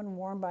the Thummim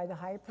worn by the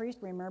high priest.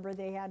 Remember,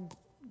 they had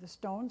the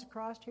stones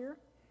across here?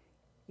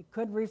 It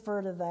could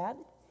refer to that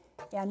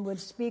and would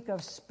speak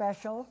of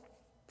special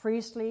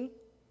priestly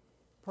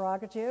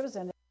prerogatives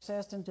and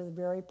access into the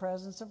very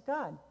presence of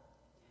God.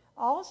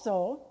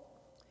 Also,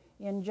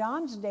 in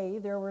John's day,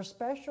 there were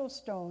special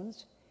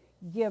stones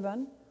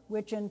given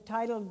which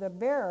entitled the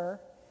bearer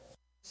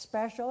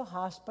special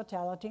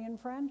hospitality and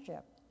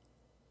friendship.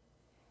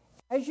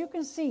 As you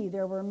can see,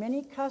 there were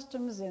many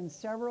customs and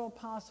several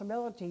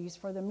possibilities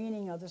for the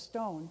meaning of the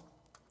stone.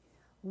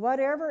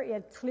 Whatever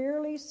it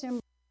clearly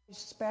symbolized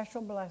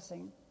special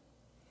blessing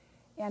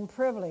and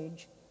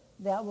privilege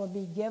that will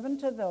be given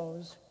to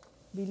those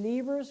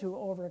believers who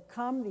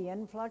overcome the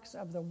influx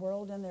of the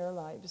world in their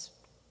lives.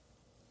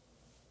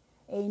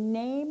 A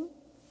name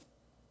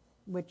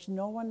which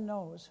no one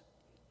knows.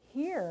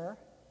 Here,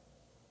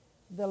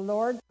 the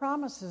Lord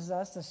promises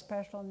us a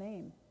special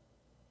name.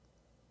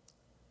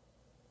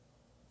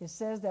 It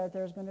says that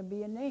there's going to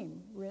be a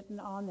name written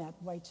on that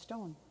white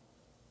stone.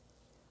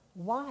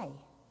 Why?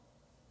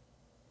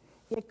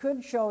 It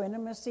could show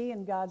intimacy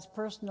in God's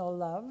personal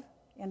love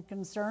and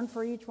concern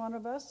for each one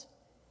of us,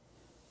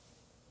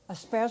 a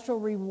special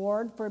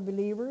reward for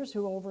believers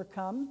who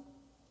overcome.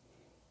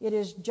 It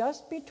is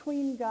just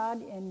between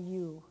God and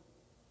you.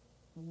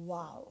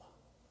 Wow.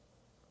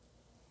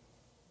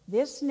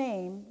 This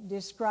name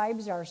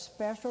describes our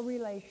special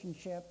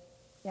relationship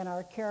and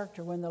our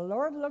character. When the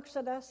Lord looks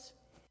at us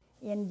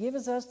and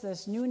gives us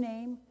this new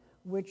name,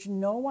 which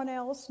no one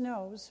else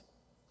knows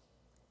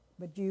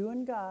but you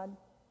and God,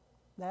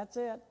 that's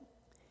it.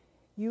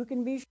 You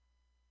can be sure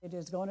it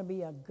is going to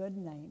be a good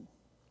name.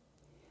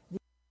 The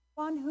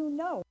one who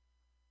knows,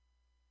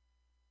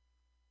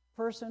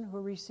 the person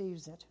who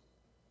receives it.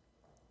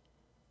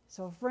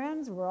 So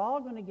friends, we're all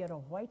going to get a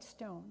white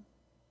stone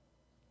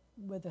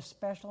with a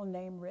special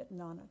name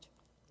written on it.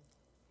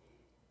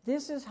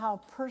 This is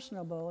how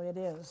personable it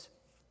is.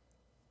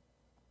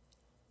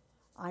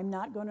 I'm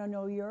not going to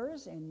know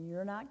yours, and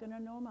you're not going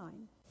to know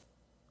mine.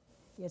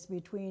 It's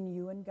between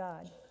you and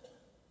God.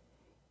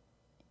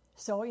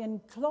 So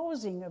in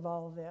closing of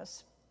all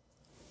this,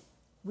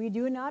 we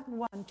do not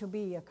want to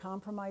be a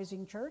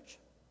compromising church.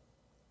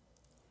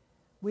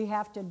 We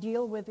have to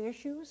deal with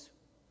issues.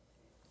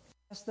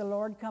 Lest the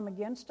Lord come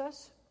against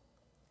us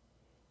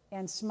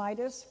and smite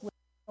us with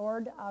the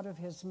sword out of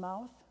his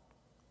mouth,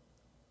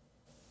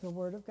 the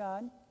word of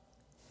God.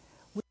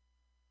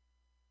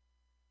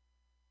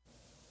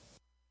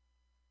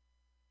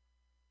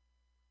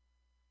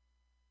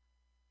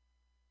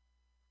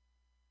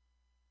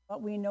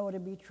 What we know to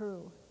be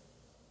true.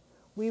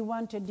 We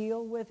want to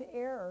deal with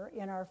error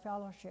in our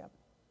fellowship.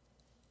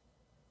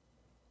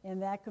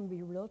 And that can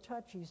be real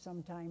touchy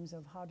sometimes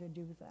of how to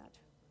do that.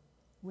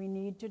 We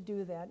need to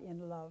do that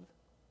in love.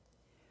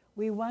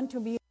 We want to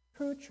be a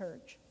true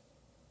church.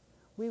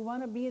 We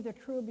want to be the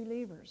true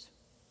believers.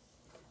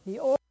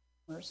 The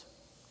overcomers.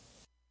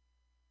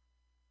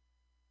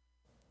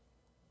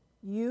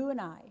 You and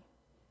I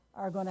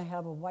are going to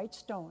have a white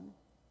stone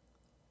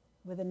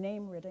with a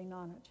name written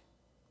on it.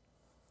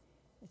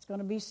 It's going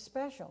to be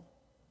special.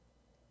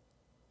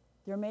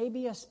 There may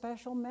be a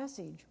special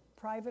message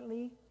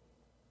privately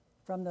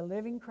from the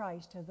living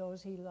Christ to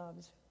those he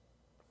loves.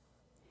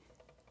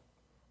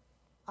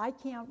 I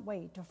can't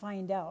wait to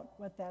find out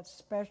what that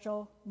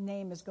special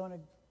name is going to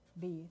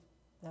be.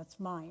 That's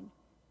mine.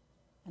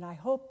 And I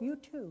hope you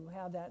too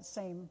have that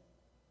same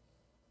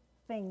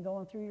thing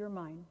going through your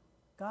mind.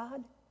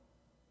 God,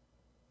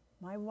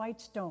 my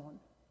white stone,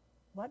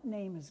 what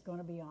name is going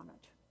to be on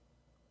it?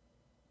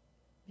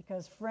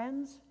 Because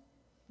friends,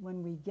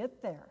 when we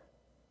get there,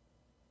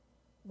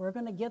 we're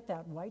going to get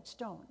that white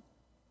stone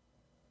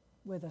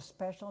with a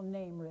special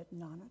name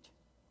written on it.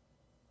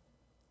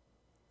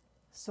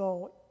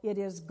 So it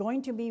is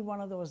going to be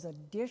one of those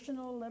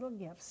additional little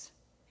gifts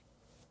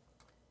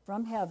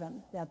from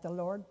heaven that the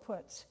Lord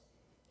puts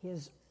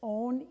His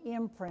own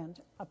imprint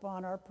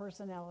upon our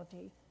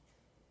personality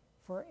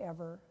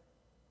forever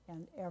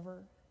and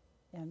ever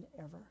and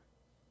ever.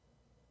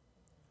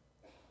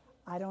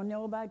 I don't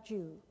know about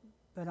you,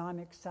 but I'm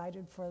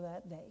excited for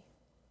that day.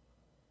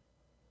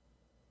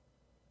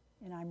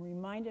 And I'm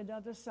reminded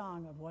of the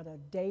song of what a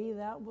day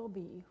that will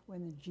be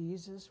when the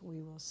Jesus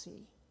we will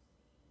see.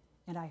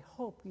 And I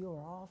hope you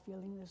are all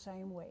feeling the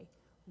same way.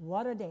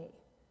 What a day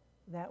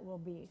that will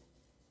be.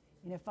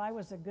 And if I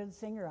was a good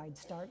singer, I'd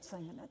start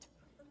singing it.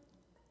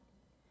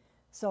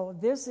 So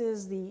this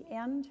is the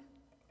end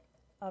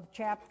of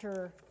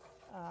chapter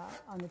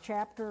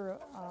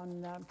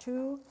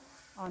 2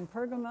 on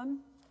Pergamum.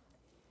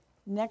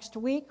 Next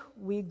week,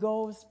 we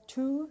go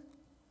to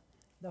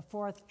the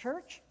fourth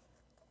church,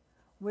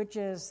 which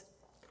is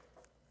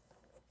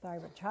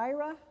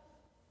Thyatira,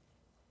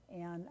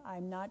 and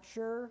I'm not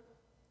sure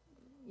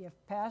if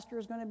Pastor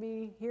is going to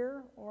be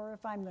here or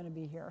if I'm going to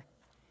be here.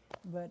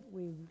 But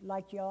we'd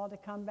like you all to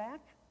come back,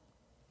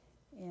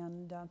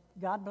 and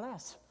God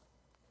bless.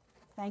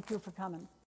 Thank you for coming.